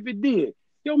even if it did,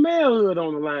 your manhood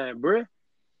on the line, bruh.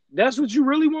 That's what you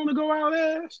really want to go out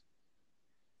as?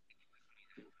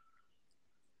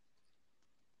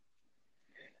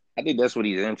 I think that's what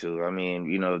he's into. I mean,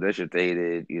 you know, that's your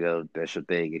thing. That's your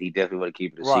thing. And he definitely want to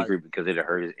keep it a secret because it'll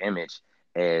hurt his image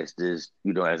as this,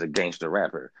 you know, as a gangster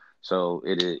rapper. So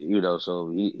it is, you know,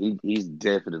 so he's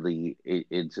definitely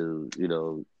into, you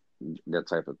know, that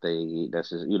type of thing. That's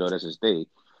his thing,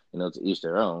 you know, to each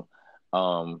their own.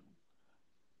 Going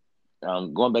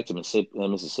back to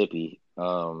Mississippi,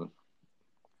 well,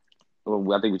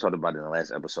 I think we talked about it in the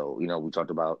last episode. You know, we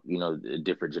talked about, you know, the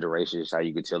different generations, how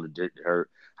you could tell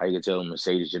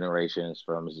Mercedes generations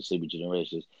from Mississippi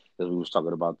generations. Because we was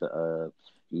talking about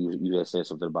you had said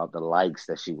something about the likes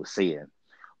that she was seeing,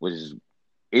 which is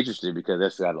interesting because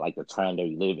that's like the time that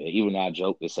we live in. Even though I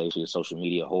joke and say she's a social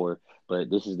media whore, but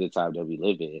this is the time that we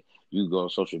live in. You go on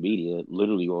social media,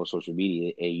 literally go on social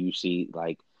media, and you see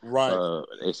like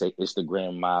they say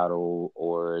Instagram model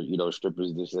or, you know,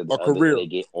 strippers, this and the other, and they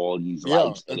get all these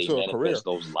likes and they manifest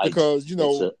those likes because, you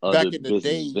know, back in the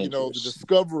day, you know, the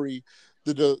discovery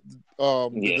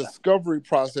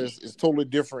process is totally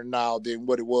different now than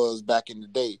what it was back in the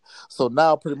day. So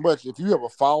now pretty much if you have a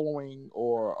following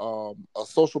or a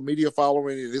social media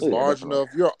following and it's large enough,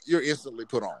 you're instantly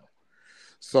put on.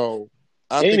 So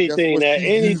I think that's what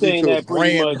she's using to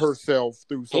pretty brand much herself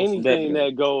through social anything media.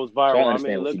 that goes So I viral. I understand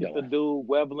mean, what look you're at the doing. dude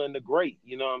Weblin the Great.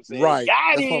 You know what I'm saying? Right.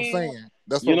 Got That's what I'm him. saying.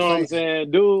 That's You what know what I'm I'm saying.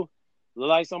 saying, dude? Look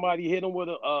like somebody hit him with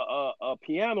a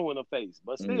piano in the face,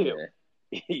 but still,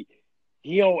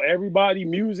 he on everybody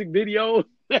music videos,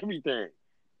 everything.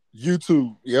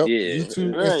 YouTube. Yep. Yeah.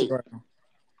 YouTube, Right. Instagram.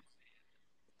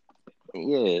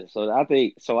 Yeah, so I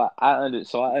think I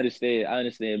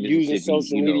understand Using Mississippi,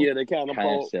 social media to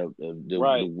catapult, concept of the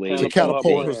right? way To that she Catapult her catapult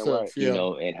brand, thinks, herself.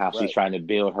 right? Yeah. and how she's Right. trying to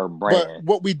build her But brand.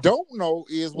 what we don't know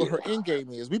is what Yeah. her end game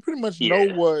is. We pretty much Yeah.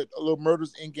 know what Lil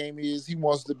Murda's end game is. He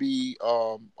wants to be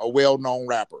a well-known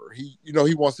rapper. He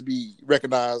wants to be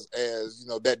recognized as,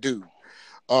 that dude.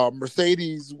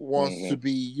 Mercedes wants to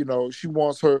be, she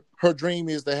wants her dream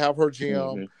is to have her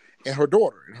gym and her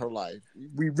daughter in her life.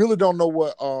 We really don't know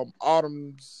what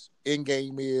Autumn's end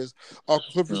game is,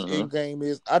 Clifford's end game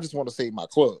is. I just want to save my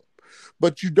club.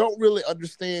 But you don't really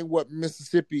understand what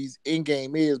Mississippi's end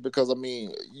game is because, I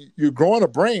mean, you're growing a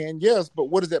brand, yes, but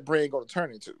what is that brand going to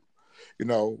turn into?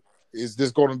 Is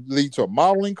this going to lead to a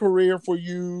modeling career for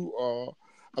you?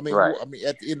 Right.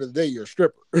 At the end of the day, you're a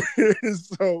stripper.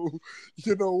 So,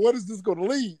 what is this going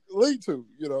to lead to?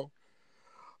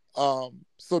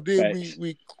 So then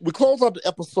we close out the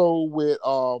episode with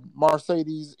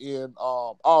Mercedes and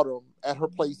Autumn at her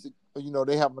place.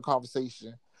 They having a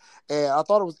conversation, and I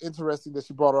thought it was interesting that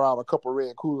she brought her out a cup of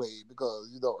red Kool-Aid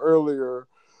because earlier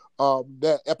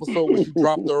that episode when she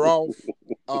dropped her off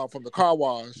from the car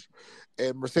wash.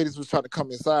 And Mercedes was trying to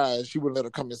come inside. She wouldn't let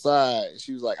her come inside.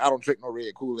 She was like, "I don't drink no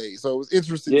red Kool-Aid." So it was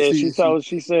interesting to see.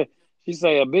 She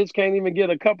said a bitch can't even get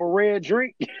a cup of red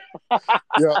drink.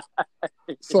 Yeah.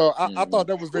 So I thought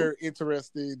that was very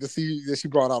interesting to see that she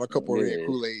brought out a cup of red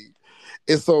Kool-Aid.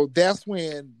 And so that's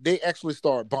when they actually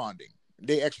start bonding.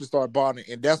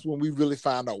 And that's when we really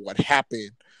found out what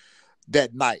happened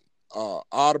that night.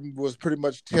 Autumn was pretty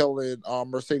much telling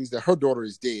Mercedes that her daughter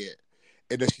is dead.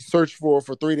 And that she searched for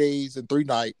 3 days and 3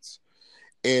 nights.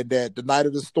 And that the night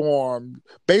of the storm,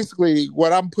 basically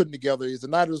what I'm putting together is the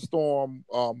night of the storm,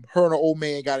 her and her old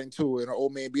man got into it and her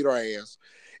old man beat her ass.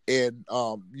 And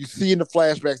you see in the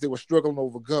flashbacks, they were struggling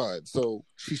over guns. So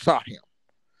she shot him.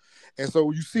 And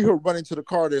so you see her running to the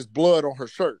car, there's blood on her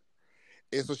shirt.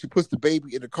 And so she puts the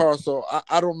baby in the car. So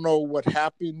I don't know what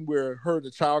happened where her and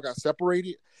the child got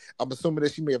separated. I'm assuming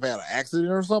that she may have had an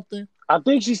accident or something. I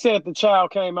think she said the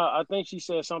child came out. I think she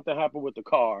said something happened with the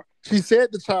car. She said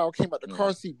the child came out the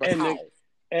car seat, but how?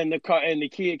 And the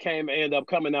kid ended up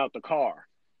coming out the car.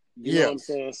 You know what I'm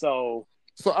saying? So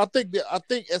I think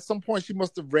at some point she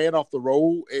must have ran off the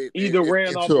road.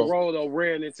 Ran off the road or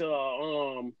ran into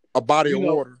a body of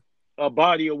water. A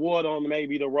body of water on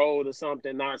maybe the road or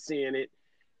something, not seeing it,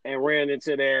 and ran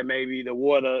into there. Maybe the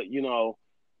water,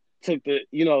 took the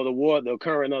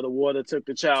current of the water took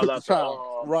the child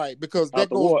out. Right, because that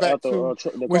goes back to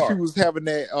when car. She was having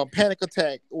that panic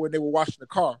attack when they were washing the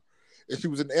car, and she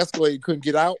was in the Escalade, couldn't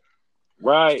get out.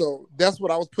 Right. So that's what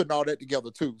I was putting all that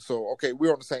together too. So okay,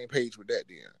 we're on the same page with that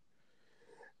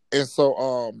then. And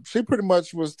so she pretty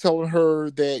much was telling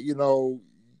her that you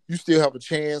still have a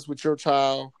chance with your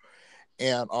child,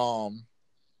 and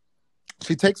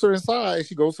she takes her inside.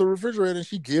 She goes to the refrigerator and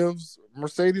she gives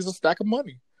Mercedes a stack of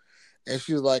money. And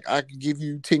she was like, I can give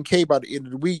you $10K by the end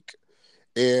of the week.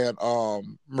 And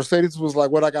Mercedes was like,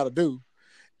 what I got to do?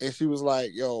 And she was like,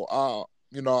 yo,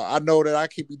 I know that I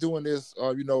can't be doing this,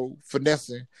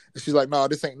 finessing. And she's like, no,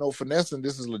 this ain't no finessing.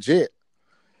 This is legit.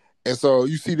 And so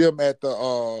you see them at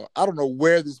the, I don't know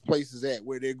where this place is at,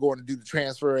 where they're going to do the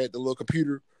transfer at the little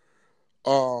computer.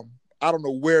 I don't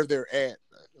know where they're at.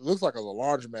 It looks like a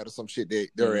laundromat or some shit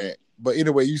they're at. But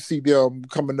anyway, you see them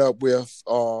coming up with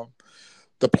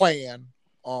the plan,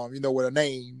 with a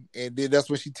name. And then that's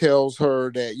when she tells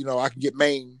her that, I can get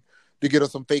Maine to get her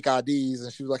some fake IDs.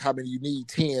 And she was like, how many you need?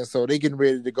 10. So they getting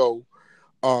ready to go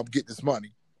get this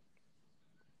money.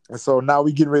 And so now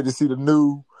we getting ready to see the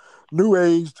new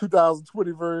age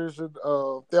 2020 version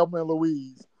of Thelma and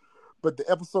Louise. But the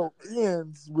episode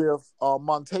ends with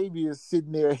Montavious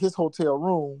sitting there in his hotel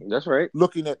room. That's right.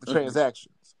 Looking at the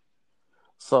transactions.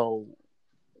 So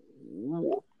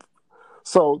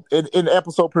in the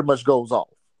episode pretty much goes off.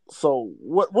 So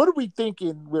what are we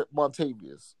thinking with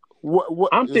Montavious? What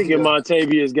I'm thinking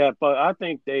Montavious got fucked. I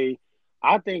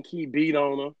think he beat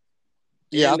on her.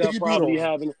 Yeah, I think he beat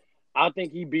on her. I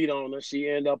think he beat on her. She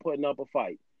ended up putting up a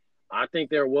fight. I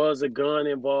think there was a gun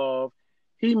involved.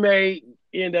 He may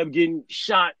end up getting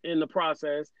shot in the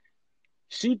process.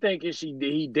 She thinking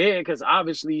he dead because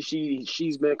obviously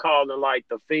she's been calling like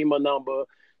the FEMA number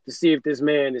to see if this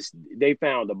man they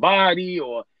found a body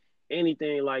or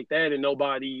anything like that, and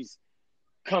nobody's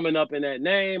coming up in that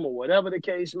name or whatever the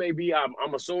case may be.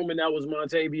 I'm assuming that was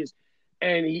Montavious,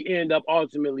 and he ended up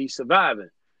ultimately surviving.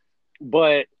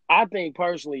 But I think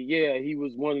personally, yeah, he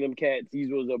was one of them cats. He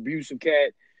was an abusive cat. You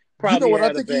know Probably what I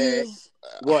had a think he bad. is?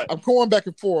 What? I'm going back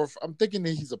and forth. I'm thinking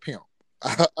that he's a pimp.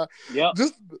 Yep.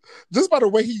 Just by the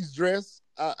way he's dressed,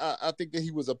 I think that he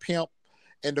was a pimp,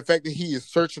 and the fact that he is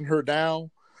searching her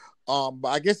down. But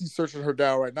I guess he's searching her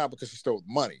down right now because she stole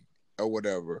money or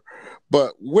whatever.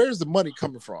 But where's the money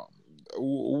coming from?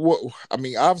 What I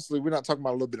mean, obviously, we're not talking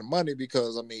about a little bit of money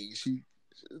because I mean,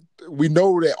 we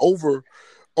know that over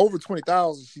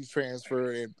 20,000 she's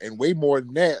transferred and way more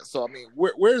than that. So I mean,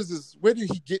 where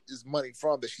did he get this money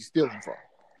from that she's stealing from?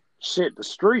 Shit, the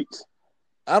streets.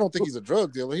 I don't think he's a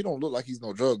drug dealer. He don't look like he's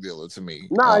no drug dealer to me.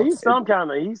 Nah, he's doing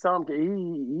something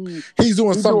illegal. He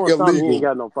ain't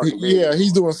got no fucking business. Yeah,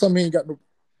 he's doing something he ain't got no.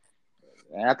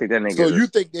 I think that nigga. So you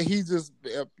think that he's just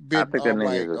been I think that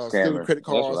nigga is a stealing scammer. credit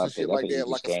cards and That's shit what I like think. that,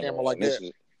 like a scammer like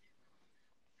that?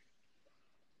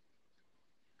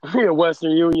 He a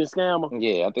Western Union scammer.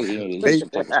 Yeah, I think he's some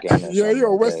type of scammer. Yeah, you're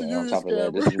a Western Union Union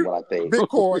scammer. This is what I think.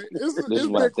 Bitcoin. This is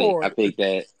what Bitcoin. I think.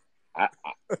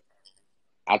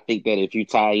 I think that if you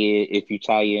tie in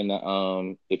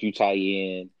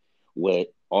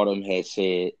what Autumn had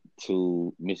said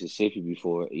to Mississippi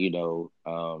before, I don't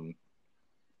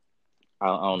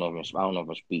know if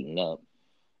I'm speaking up.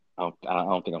 I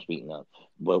don't think I'm speaking up.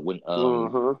 But when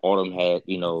Autumn had,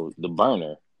 the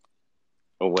burner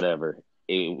or whatever,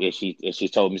 if she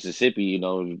told Mississippi,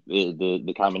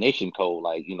 the combination code,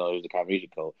 like, it was the combination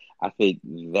code. I think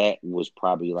that was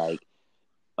probably like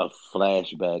a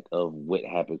flashback of what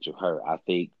happened to her. I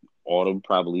think Autumn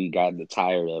probably got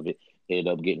tired of it, ended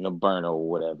up getting a burner or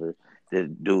whatever. The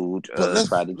dude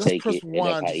tried to take it, and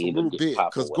that's how he ended up getting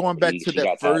popped. Because going back to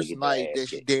that first night that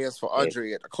she danced for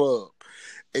Andre at the club,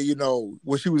 and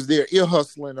when she was there ear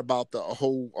hustling about the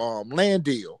whole land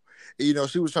deal,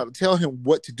 she was trying to tell him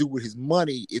what to do with his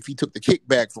money if he took the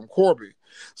kickback from Corbin.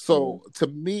 So to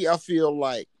me, I feel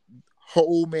like her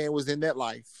old man was in that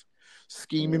life,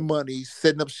 scheming money,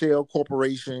 setting up shell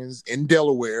corporations in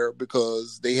Delaware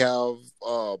because they have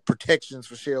protections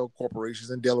for shell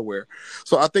corporations in Delaware.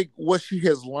 So I think what she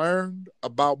has learned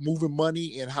about moving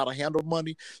money and how to handle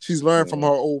money, she's learned from her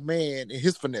old man and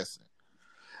his finessing.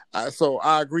 So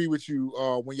I agree with you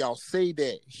when y'all say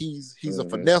that he's a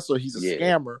finesser, he's a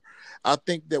scammer. I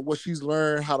think that what she's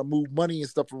learned how to move money and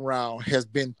stuff around has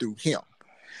been through him.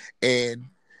 And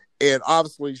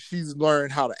obviously she's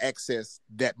learned how to access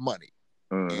that money.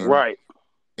 Right.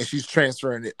 And she's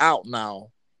transferring it out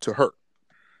now to her.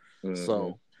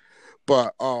 So,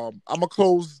 but I'm going to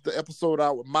close the episode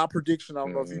out with my prediction. I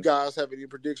don't know if you guys have any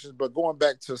predictions, but going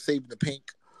back to Saving the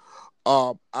Pink,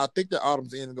 I think that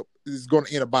Autumn's is going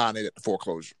to end up buying it at the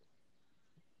foreclosure.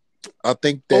 I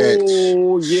think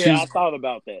that I thought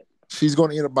about that. She's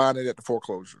going to end up buying it at the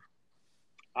foreclosure.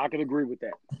 I can agree with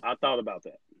that. I thought about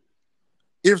that.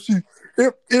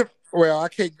 Well, I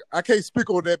can't speak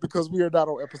on that because we are not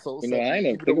on episode 7. I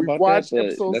ain't think about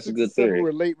that, but that's a good theory. We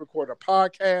were late recording a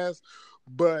podcast,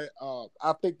 but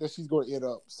I think that she's going to end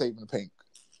up saving the Pink.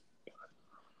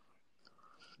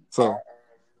 So,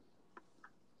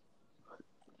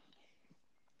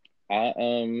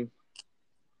 I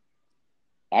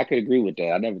could agree with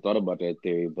that. I never thought about that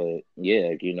theory, but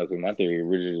yeah, because my theory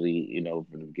originally,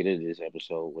 from the beginning of this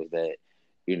episode was that,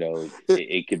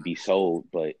 it could be sold,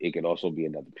 but it could also be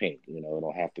another Pink. It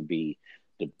don't have to be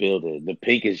the builder. The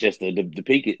Pink is just the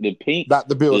Pink. The Pink, not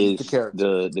the builder, is the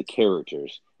characters. The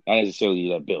characters, not necessarily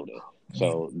that builder.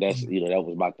 So that's that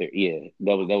was my theory. Yeah,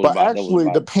 that was. But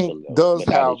actually, the Pink does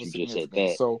have a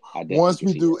significance. So once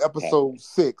we do episode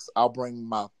 6, I'll bring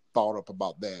my thought up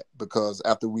about that because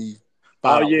after we.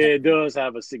 It does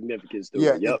have a significance to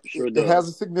it. Yep, sure does. It has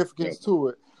a significance to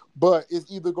it. But it's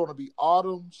either going to be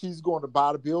Autumn. She's going to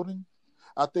buy the building.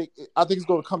 I think it's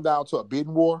going to come down to a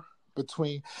bidding war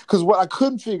between. Because what I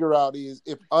couldn't figure out is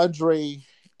if Andre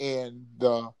and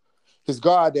his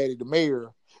goddaddy, the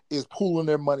mayor, is pooling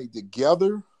their money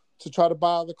together to try to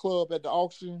buy the club at the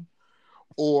auction,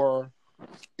 or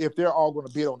if they're all going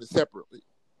to bid on it separately.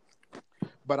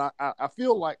 But I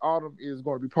feel like Autumn is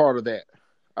going to be part of that.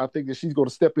 I think that she's going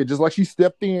to step in just like she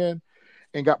stepped in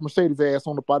and got Mercedes' ass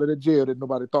on up out of the jail that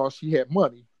nobody thought she had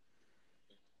money.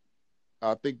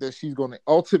 I think that she's going to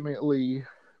ultimately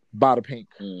buy the Pink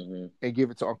and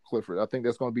give it to Uncle Clifford. I think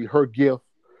that's going to be her gift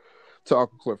to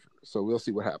Uncle Clifford. So we'll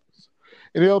see what happens.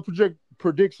 Any other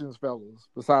predictions, fellas,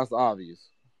 besides the obvious?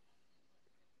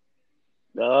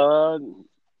 I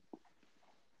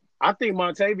think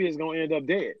Montavia is going to end up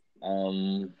dead.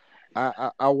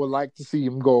 I would like to see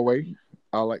him go away.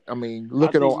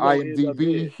 Looking on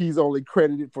IMDb, he's only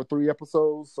credited for 3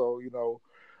 episodes. So,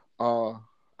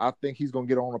 I think he's going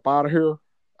to get on up out of here.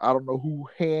 I don't know who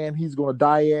hand he's going to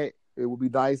die at. It would be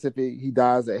nice if he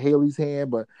dies at Haley's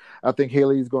hand, but I think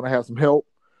Haley's going to have some help.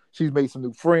 She's made some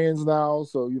new friends now.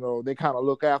 So, they kind of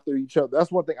look after each other.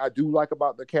 That's one thing I do like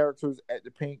about the characters at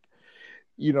the Pink.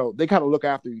 They kind of look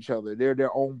after each other. They're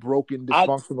their own broken,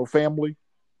 dysfunctional family.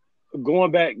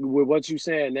 Going back with what you're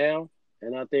saying now,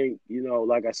 and I think,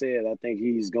 like I said, I think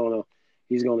he's gonna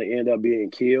end up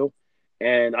being killed.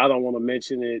 And I don't want to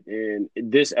mention it in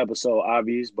this episode,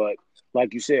 obvious, but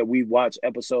like you said, we watched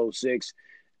episode 6,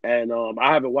 and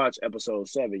I haven't watched episode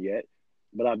 7 yet,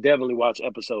 but I've definitely watched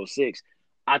episode 6.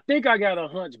 I think I got a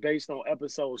hunch based on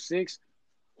episode 6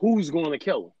 who's going to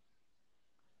kill him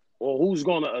or who's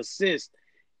going to assist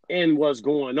in what's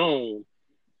going on.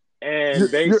 And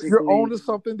basically, you're on to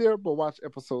something there, but watch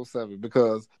episode 7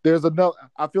 because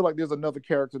I feel like there's another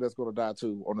character that's going to die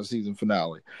too on the season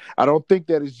finale. I don't think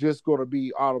that it's just going to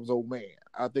be Autumn's old man.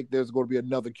 I think there's going to be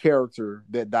another character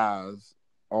that dies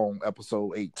on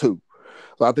episode 8 too.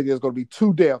 So I think there's going to be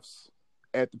 2 deaths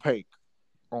at the Pink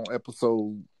on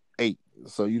episode 8.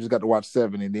 So you just got to watch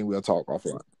 7 and then we'll talk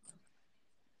offline.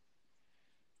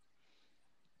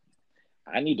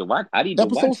 I need to watch.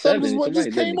 Episode 7 is what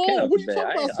Somebody just came on. What are you talking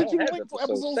about? I sent you a link for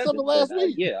episode 7 last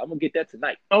week. Yeah, I'm gonna get that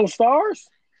tonight. On Stars?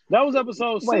 That was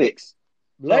episode 6.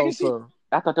 Legacy? No, sir.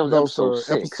 I thought that was episode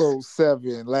 6. Episode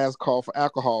 7, Last Call for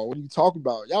Alcohol. What are you talking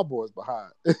about? Y'all boys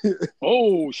behind.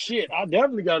 Oh shit! I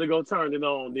definitely got to go turn it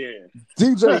on then.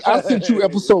 DJ, I sent you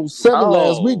episode 7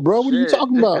 last week, bro. What are you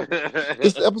talking about?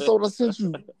 It's the episode I sent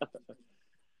you.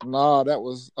 Nah, that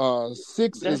was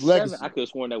 6 is Legacy. 7? I could have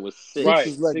sworn that was 6. Right,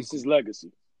 6 is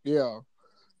Legacy. Yeah.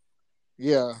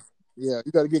 You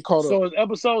got to get caught up. So is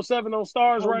episode 7 on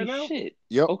Stars right now? Shit.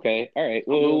 Yep. Okay. All right.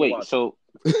 Well, wait. So,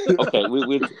 okay,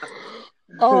 we.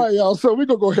 All right, y'all. So we're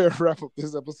gonna go ahead and wrap up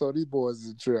this episode. These boys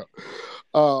is a trip.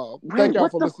 Thank y'all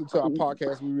for listening to our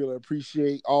podcast. We really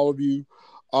appreciate all of you.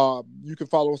 You can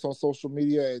follow us on social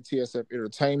media at TSF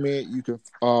Entertainment. You can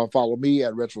follow me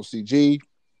at RetroCG.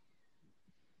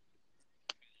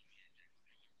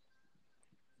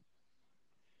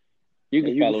 You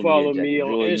can follow me on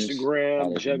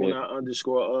Instagram,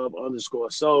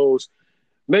 Juggernaut_of_souls.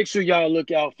 Make sure y'all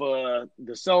look out for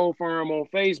the Soul Firm on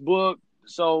Facebook, the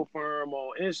Soul Firm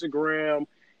on Instagram,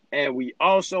 and we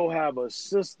also have a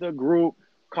sister group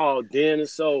called Den of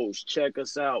Souls. Check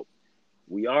us out.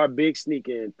 We are big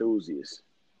sneaker enthusiasts.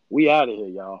 We out of here,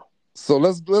 y'all. So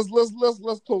let's close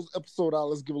the episode out.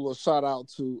 Let's give a little shout out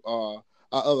to our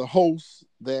other hosts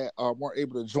that weren't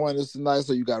able to join us tonight.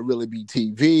 So you got Really Be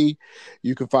TV.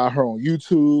 You can find her on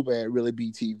YouTube at Really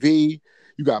Be TV.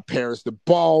 You got Paris the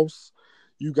Boss.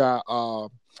 You got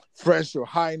Fresh Your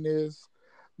Highness.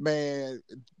 Man,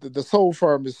 the Soul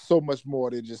Firm is so much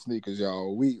more than just sneakers,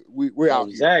 y'all. We're out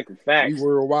here. Exactly. Facts. We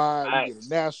worldwide. We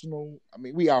international. I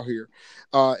mean, we out here.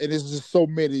 And it's just so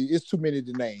many. It's too many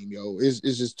to name, yo. It's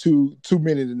just too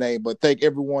many to name. But thank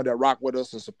everyone that rock with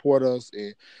us and support us.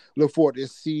 And look forward to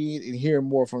seeing and hearing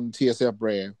more from the TSF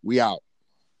brand. We out.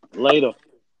 Later.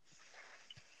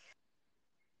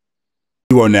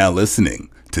 You are now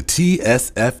listening to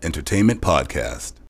TSF Entertainment Podcast.